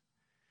this.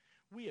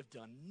 We have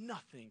done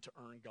nothing to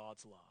earn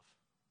God's love.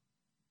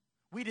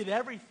 We did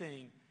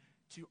everything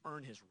to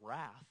earn his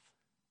wrath.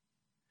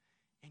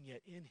 And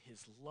yet in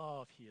his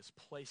love, he has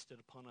placed it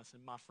upon us.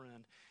 And my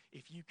friend,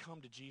 if you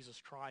come to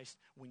Jesus Christ,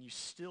 when you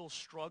still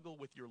struggle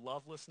with your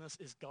lovelessness,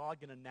 is God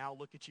going to now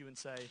look at you and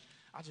say,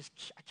 I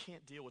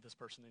can't deal with this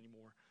person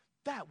anymore?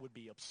 That would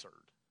be absurd.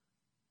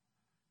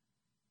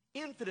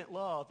 Infinite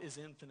love is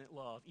infinite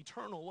love.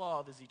 Eternal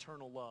love is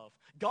eternal love.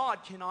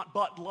 God cannot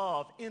but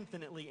love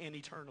infinitely and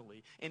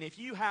eternally. And if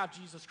you have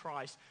Jesus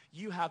Christ,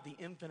 you have the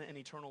infinite and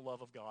eternal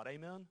love of God.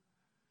 Amen?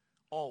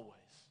 Always.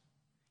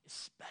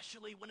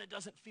 Especially when it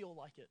doesn't feel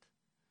like it.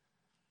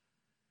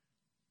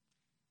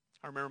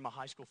 I remember my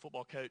high school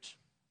football coach,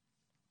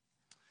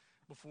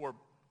 before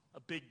a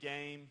big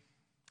game,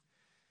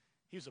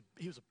 he was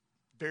a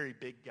very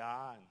big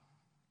guy. And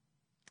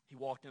he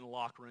walked in the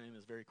locker room. It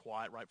was very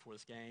quiet right before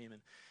this game.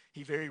 And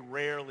he very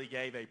rarely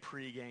gave a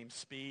pregame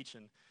speech.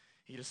 And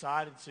he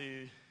decided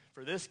to,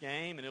 for this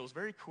game, and it was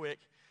very quick.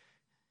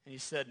 And he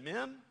said,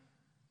 men,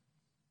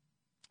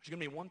 there's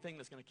going to be one thing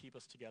that's going to keep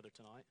us together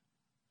tonight.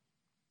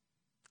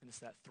 And it's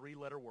that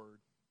 3-letter word,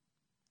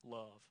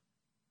 love.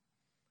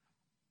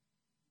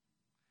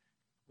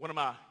 One of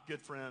my good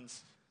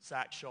friends,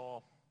 Zach Shaw,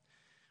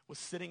 was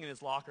sitting in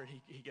his locker.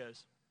 He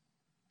goes,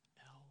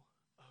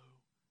 L-O-V.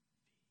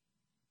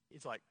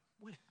 He's like,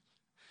 what?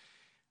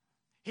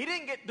 He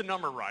didn't get the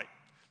number right.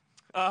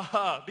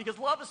 Because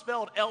love is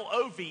spelled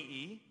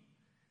L-O-V-E,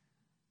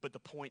 but the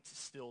point's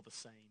still the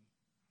same.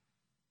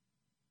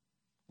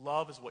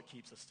 Love is what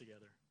keeps us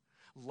together.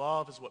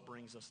 Love is what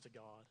brings us to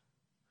God.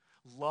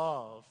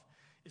 Love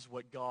is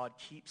what God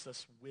keeps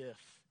us with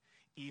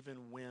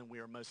even when we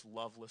are most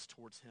loveless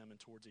towards him and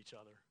towards each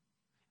other.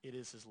 It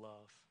is his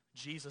love.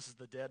 Jesus is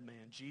the dead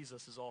man.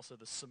 Jesus is also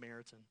the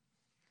Samaritan.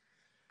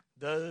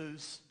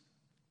 Those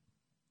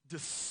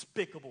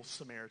despicable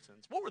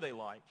Samaritans. What were they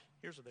like?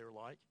 Here's what they were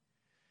like.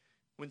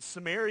 When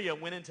Samaria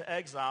went into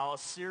exile,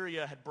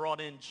 Assyria had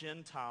brought in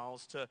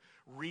Gentiles to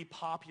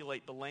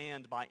repopulate the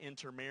land by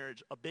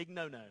intermarriage. A big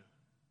no-no.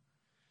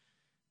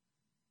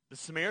 The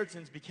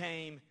Samaritans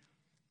became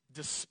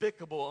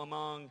despicable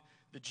among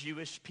the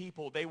Jewish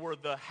people. They were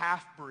the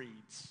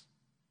half-breeds.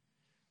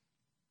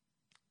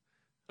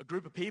 A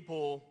group of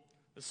people,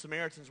 the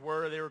Samaritans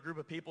were a group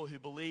of people who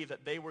believed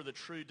that they were the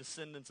true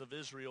descendants of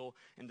Israel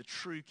and the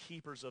true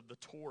keepers of the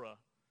Torah.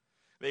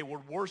 They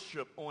would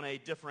worship on a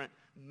different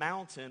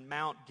mountain,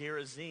 Mount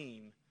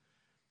Gerizim.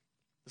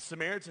 The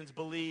Samaritans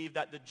believed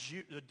that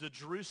the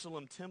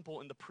Jerusalem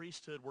temple and the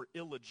priesthood were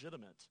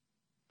illegitimate.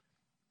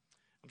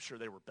 I'm sure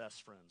they were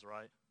best friends,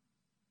 right?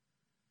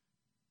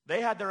 They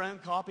had their own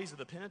copies of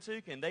the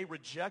Pentateuch, and they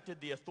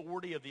rejected the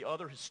authority of the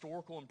other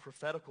historical and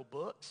prophetical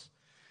books.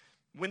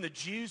 When the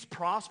Jews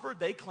prospered,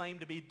 they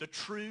claimed to be the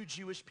true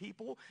Jewish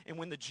people, and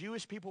when the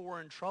Jewish people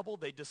were in trouble,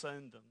 they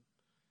disowned them.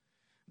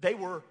 They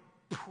were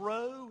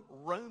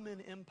pro-Roman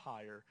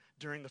Empire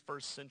during the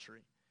first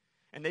century,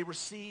 and they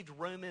received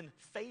Roman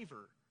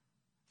favor.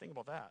 Think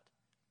about that.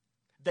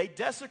 They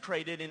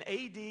desecrated in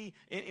AD,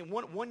 in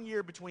one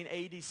year between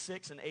AD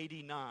 6 and AD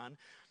 9,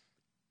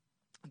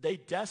 they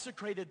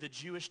desecrated the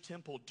Jewish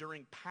temple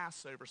during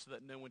Passover so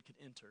that no one could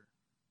enter.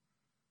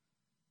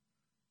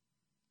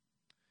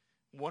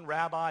 One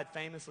rabbi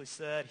famously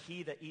said,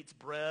 he that eats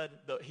bread,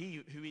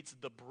 he who eats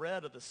the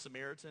bread of the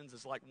Samaritans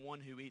is like one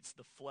who eats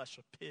the flesh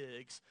of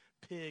pigs.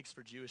 Pigs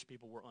for Jewish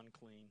people were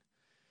unclean.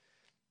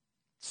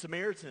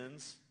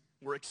 Samaritans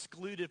were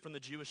excluded from the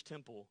Jewish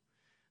temple.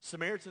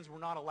 Samaritans were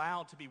not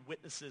allowed to be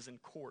witnesses in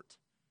court.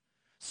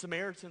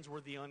 Samaritans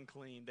were the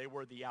unclean. They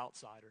were the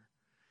outsider.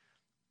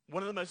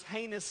 One of the most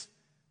heinous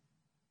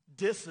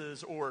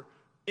disses or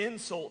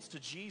insults to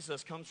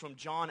Jesus comes from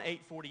John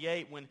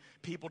 8:48. When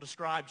people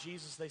describe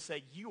Jesus, they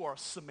say, you are a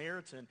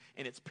Samaritan,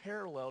 and it's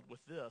paralleled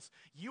with this.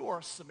 You are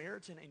a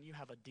Samaritan and you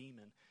have a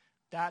demon.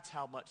 That's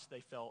how much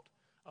they felt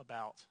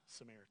about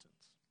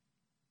Samaritans.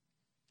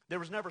 There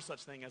was never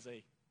such thing as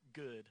a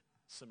good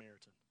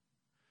Samaritan.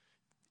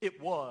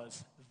 It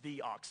was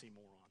the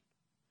oxymoron.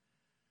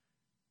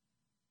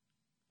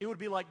 It would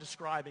be like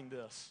describing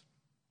this,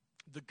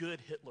 the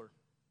good Hitler.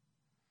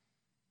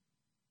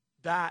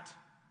 That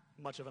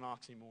much of an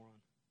oxymoron.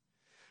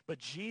 But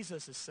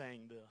Jesus is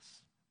saying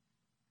this.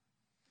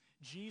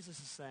 Jesus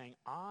is saying,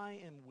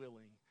 I am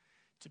willing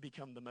to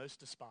become the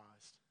most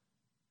despised,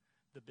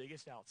 the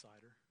biggest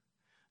outsider,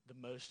 the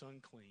most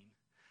unclean,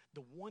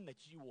 the one that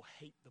you will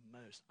hate the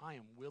most. I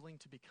am willing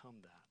to become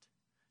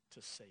that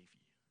to save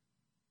you.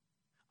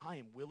 I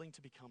am willing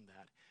to become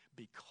that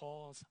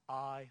because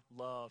I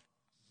love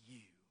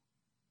you.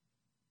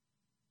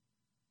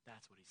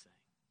 That's what he's saying.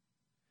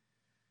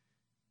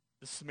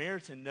 The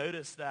Samaritan,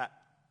 noticed that.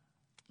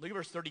 Look at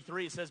verse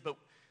 33. It says, but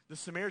the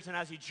Samaritan,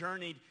 as he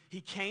journeyed,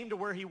 he came to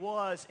where he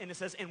was, and it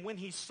says, and when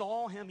he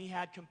saw him, he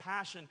had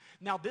compassion.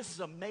 Now, this is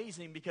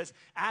amazing because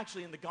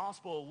actually in the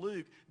Gospel of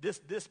Luke,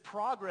 this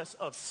progress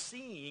of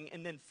seeing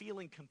and then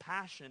feeling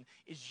compassion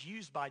is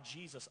used by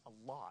Jesus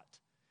a lot.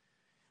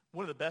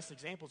 One of the best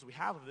examples we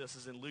have of this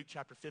is in Luke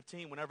chapter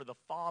 15, whenever the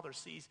father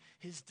sees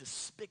his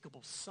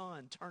despicable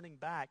son turning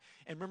back.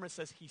 And remember, it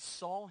says he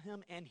saw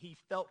him and he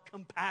felt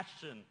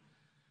compassion.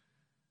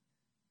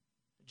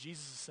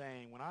 Jesus is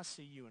saying, when I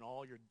see you in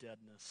all your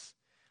deadness,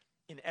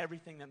 in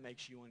everything that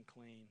makes you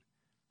unclean,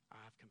 I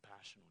have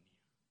compassion on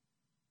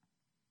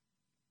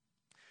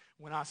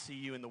you. When I see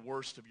you in the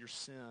worst of your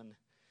sin,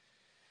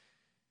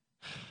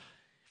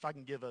 if I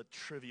can give a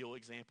trivial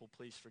example,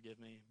 please forgive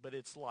me, but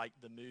it's like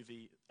the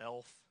movie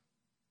Elf.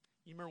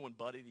 You remember when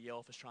Buddy the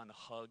Elf is trying to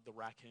hug the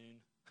raccoon,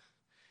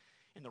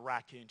 and the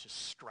raccoon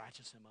just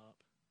scratches him up?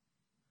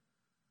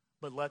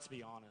 But let's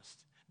be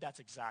honest. That's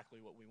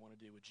exactly what we want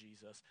to do with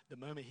Jesus. The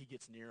moment he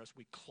gets near us,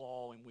 we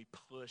claw and we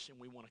push and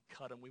we want to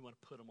cut him. We want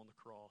to put him on the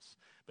cross.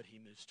 But he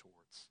moves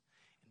towards.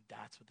 And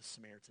that's what the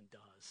Samaritan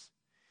does.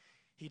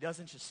 He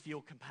doesn't just feel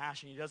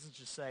compassion. He doesn't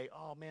just say,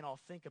 oh, man, I'll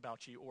think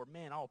about you, or,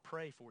 man, I'll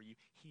pray for you.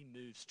 He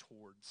moves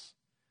towards.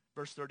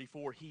 Verse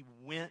 34, he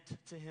went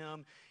to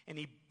him and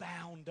he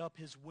bound up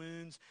his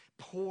wounds,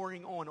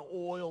 pouring on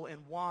oil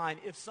and wine.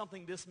 If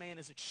something, this man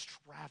is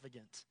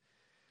extravagant.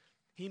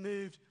 He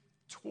moved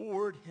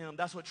toward him.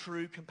 That's what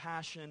true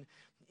compassion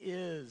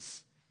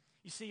is.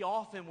 You see,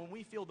 often when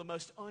we feel the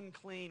most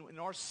unclean in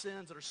our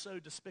sins that are so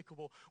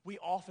despicable, we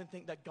often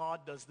think that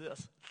God does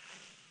this.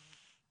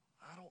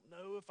 I don't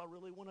know if I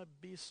really want to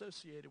be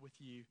associated with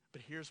you.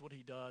 But here's what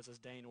he does, as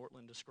Dane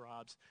Ortland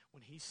describes.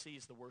 When he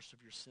sees the worst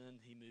of your sin,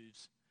 he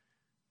moves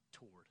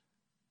toward.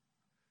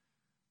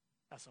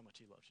 That's how much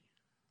he loves you.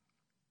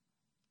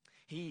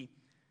 He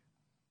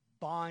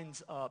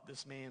binds up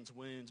this man's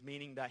wounds,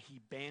 meaning that he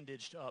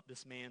bandaged up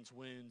this man's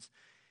wounds.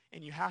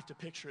 And you have to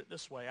picture it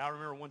this way. I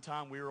remember one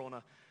time we were on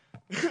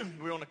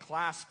a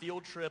class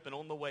field trip, and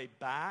on the way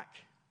back,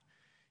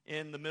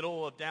 in the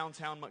middle of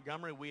downtown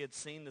Montgomery, we had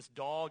seen this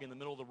dog in the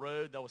middle of the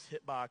road that was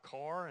hit by a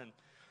car. And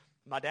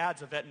my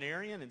dad's a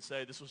veterinarian, and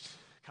so this was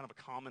kind of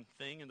a common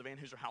thing in the Van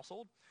Hooser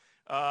household.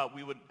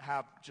 We would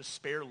have just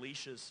spare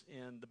leashes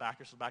in the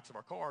backs of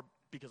our car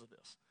because of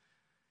this.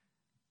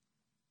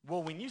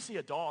 Well, when you see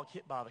a dog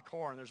hit by the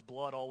car and there's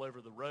blood all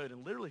over the road,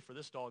 and literally for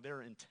this dog, there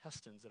are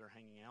intestines that are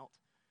hanging out,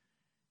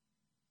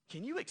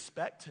 can you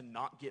expect to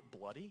not get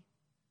bloody?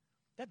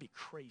 That'd be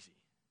crazy.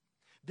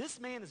 This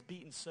man is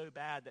beaten so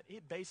bad that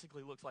it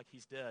basically looks like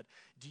he's dead.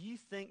 Do you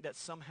think that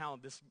somehow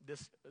this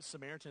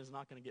Samaritan is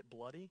not going to get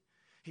bloody?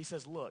 He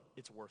says, look,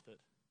 it's worth it.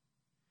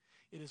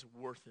 It is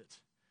worth it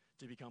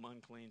to become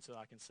unclean so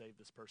I can save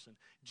this person.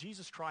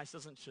 Jesus Christ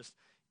doesn't just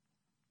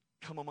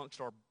come amongst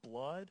our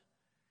blood.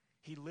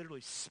 He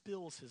literally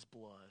spills his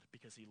blood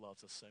because he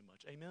loves us so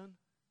much. Amen?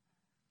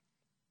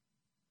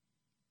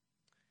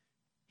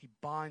 He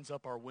binds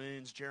up our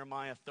wounds.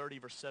 Jeremiah 30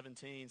 verse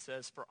 17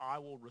 says, for I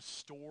will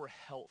restore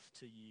health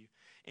to you,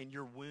 and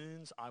your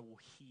wounds I will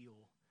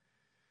heal.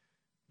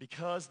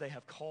 Because they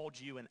have called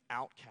you an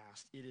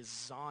outcast, it is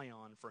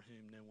Zion for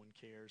whom no one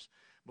cares.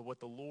 But what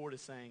the Lord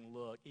is saying,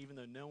 look, even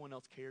though no one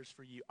else cares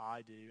for you,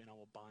 I do, and I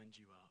will bind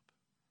you up.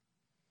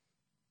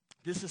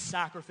 This is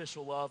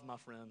sacrificial love, my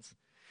friends.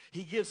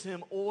 He gives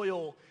him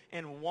oil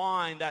and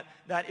wine that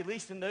at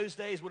least in those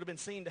days would have been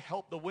seen to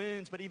help the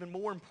wounds, but even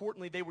more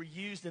importantly, they were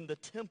used in the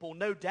temple.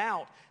 No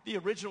doubt, the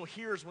original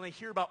hearers, when they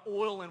hear about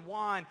oil and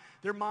wine,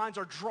 their minds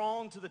are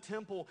drawn to the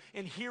temple,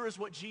 and here is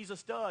what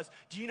Jesus does.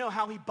 Do you know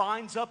how he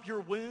binds up your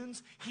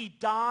wounds? He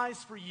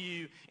dies for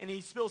you, and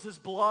he spills his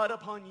blood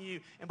upon you,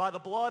 and by the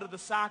blood of the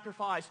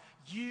sacrifice,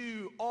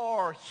 you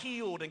are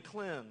healed and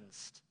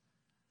cleansed.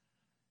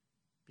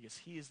 Because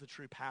he is the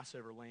true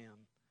Passover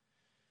lamb.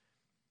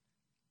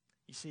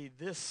 You see,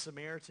 this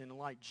Samaritan,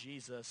 like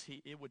Jesus,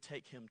 it would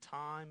take him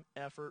time,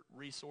 effort,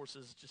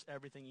 resources, just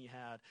everything he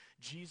had.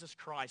 Jesus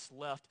Christ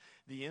left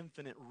the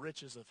infinite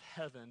riches of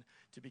heaven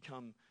to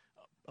become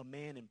a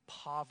man in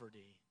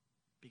poverty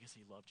because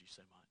he loved you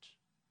so much.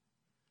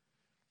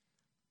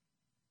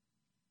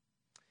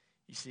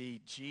 You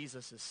see,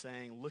 Jesus is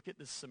saying, look at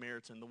this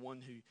Samaritan, the one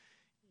who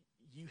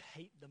you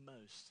hate the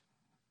most.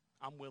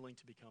 I'm willing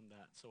to become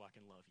that so I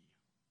can love you.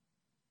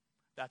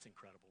 That's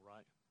incredible,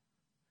 right?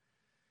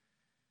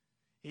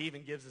 He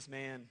even gives this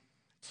man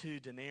 2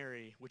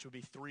 denarii, which would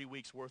be 3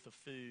 weeks' worth of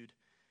food.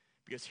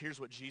 Because here's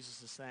what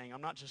Jesus is saying.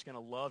 I'm not just going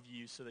to love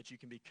you so that you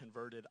can be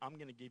converted. I'm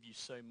going to give you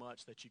so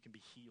much that you can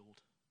be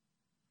healed.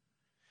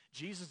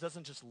 Jesus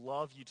doesn't just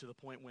love you to the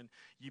point when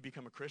you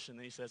become a Christian.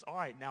 Then he says, all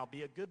right, now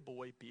be a good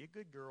boy, be a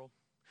good girl.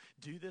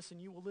 Do this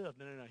and you will live.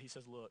 No. He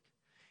says, look,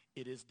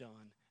 it is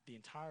done. The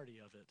entirety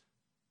of it.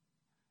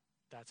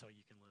 That's how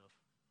you can live.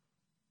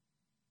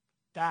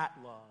 That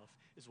love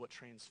is what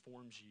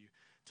transforms you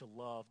to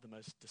love the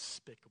most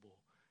despicable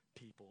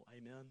people.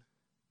 Amen?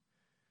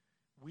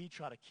 We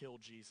try to kill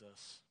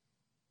Jesus,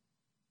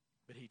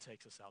 but he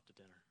takes us out to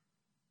dinner.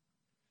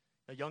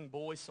 A young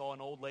boy saw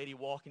an old lady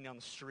walking down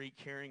the street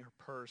carrying her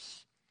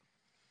purse.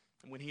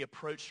 And when he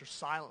approached her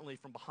silently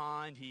from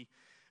behind, he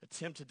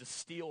attempted to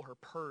steal her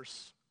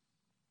purse.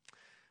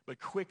 But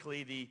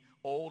quickly, the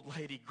old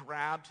lady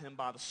grabbed him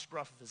by the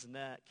scruff of his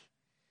neck.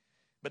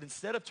 But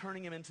instead of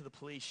turning him into the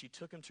police, she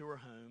took him to her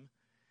home.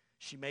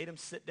 She made him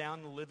sit down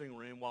in the living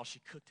room while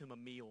she cooked him a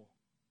meal.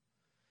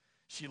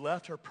 She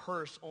left her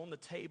purse on the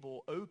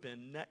table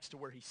open next to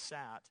where he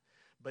sat,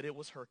 but it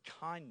was her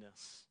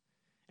kindness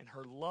and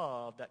her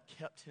love that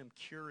kept him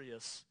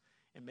curious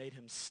and made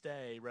him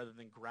stay rather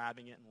than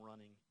grabbing it and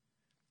running.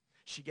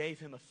 She gave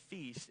him a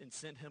feast and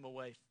sent him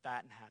away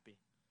fat and happy.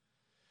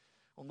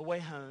 On the way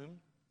home,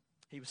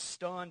 he was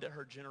stunned at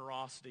her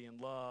generosity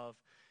and love,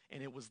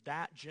 and it was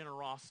that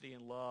generosity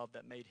and love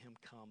that made him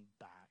come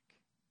back.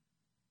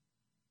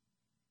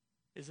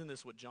 Isn't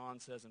this what John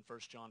says in 1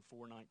 John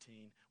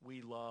 4:19?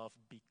 We love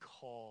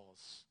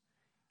because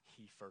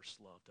he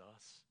first loved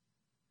us.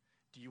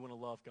 Do you want to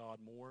love God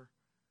more?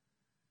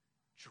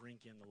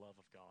 Drink in the love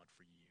of God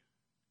for you.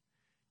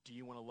 Do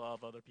you want to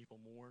love other people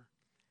more?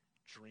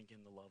 Drink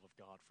in the love of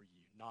God for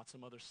you. Not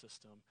some other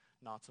system,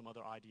 not some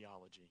other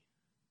ideology.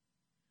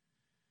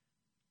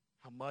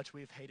 How much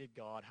we've hated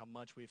God, how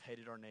much we've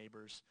hated our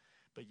neighbors,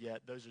 but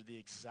yet those are the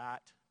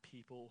exact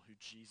people who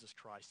Jesus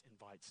Christ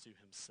invites to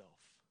himself.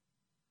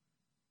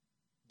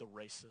 The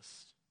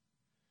racist,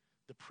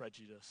 the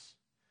prejudice,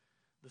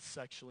 the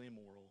sexually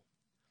immoral,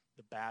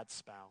 the bad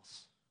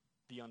spouse,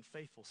 the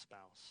unfaithful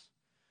spouse,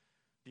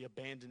 the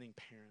abandoning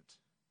parent,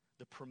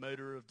 the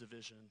promoter of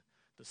division,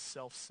 the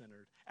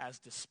self-centered, as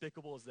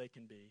despicable as they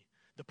can be.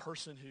 The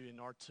person who in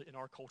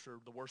our culture,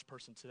 the worst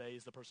person today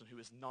is the person who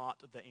is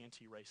not the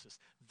anti-racist.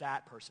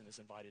 That person is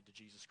invited to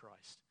Jesus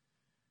Christ.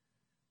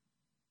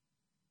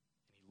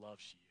 And he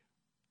loves you.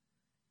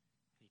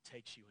 And he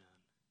takes you in.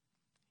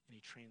 And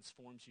he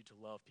transforms you to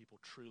love people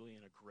truly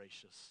in a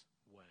gracious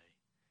way.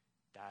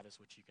 That is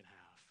what you can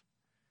have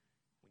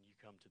when you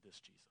come to this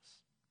Jesus.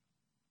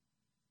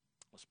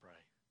 Let's pray.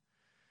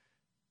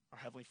 Our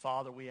Heavenly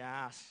Father, we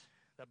ask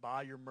that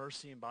by your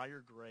mercy and by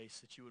your grace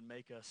that you would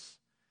make us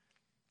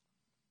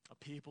a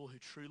people who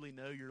truly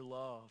know your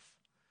love,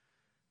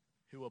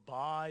 who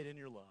abide in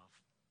your love.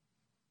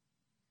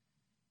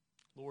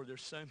 Lord,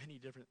 there's so many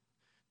different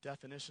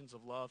definitions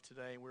of love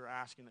today, and we're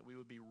asking that we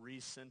would be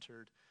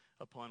recentered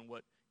upon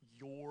what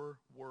your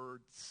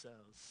word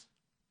says.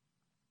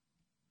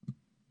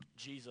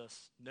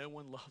 Jesus, no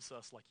one loves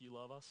us like you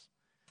love us.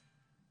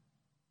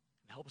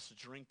 And help us to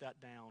drink that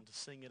down, to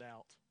sing it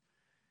out,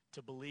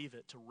 to believe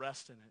it, to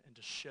rest in it, and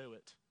to show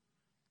it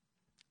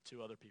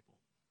to other people.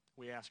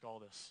 We ask all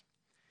this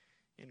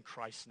in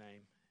Christ's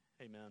name.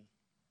 Amen.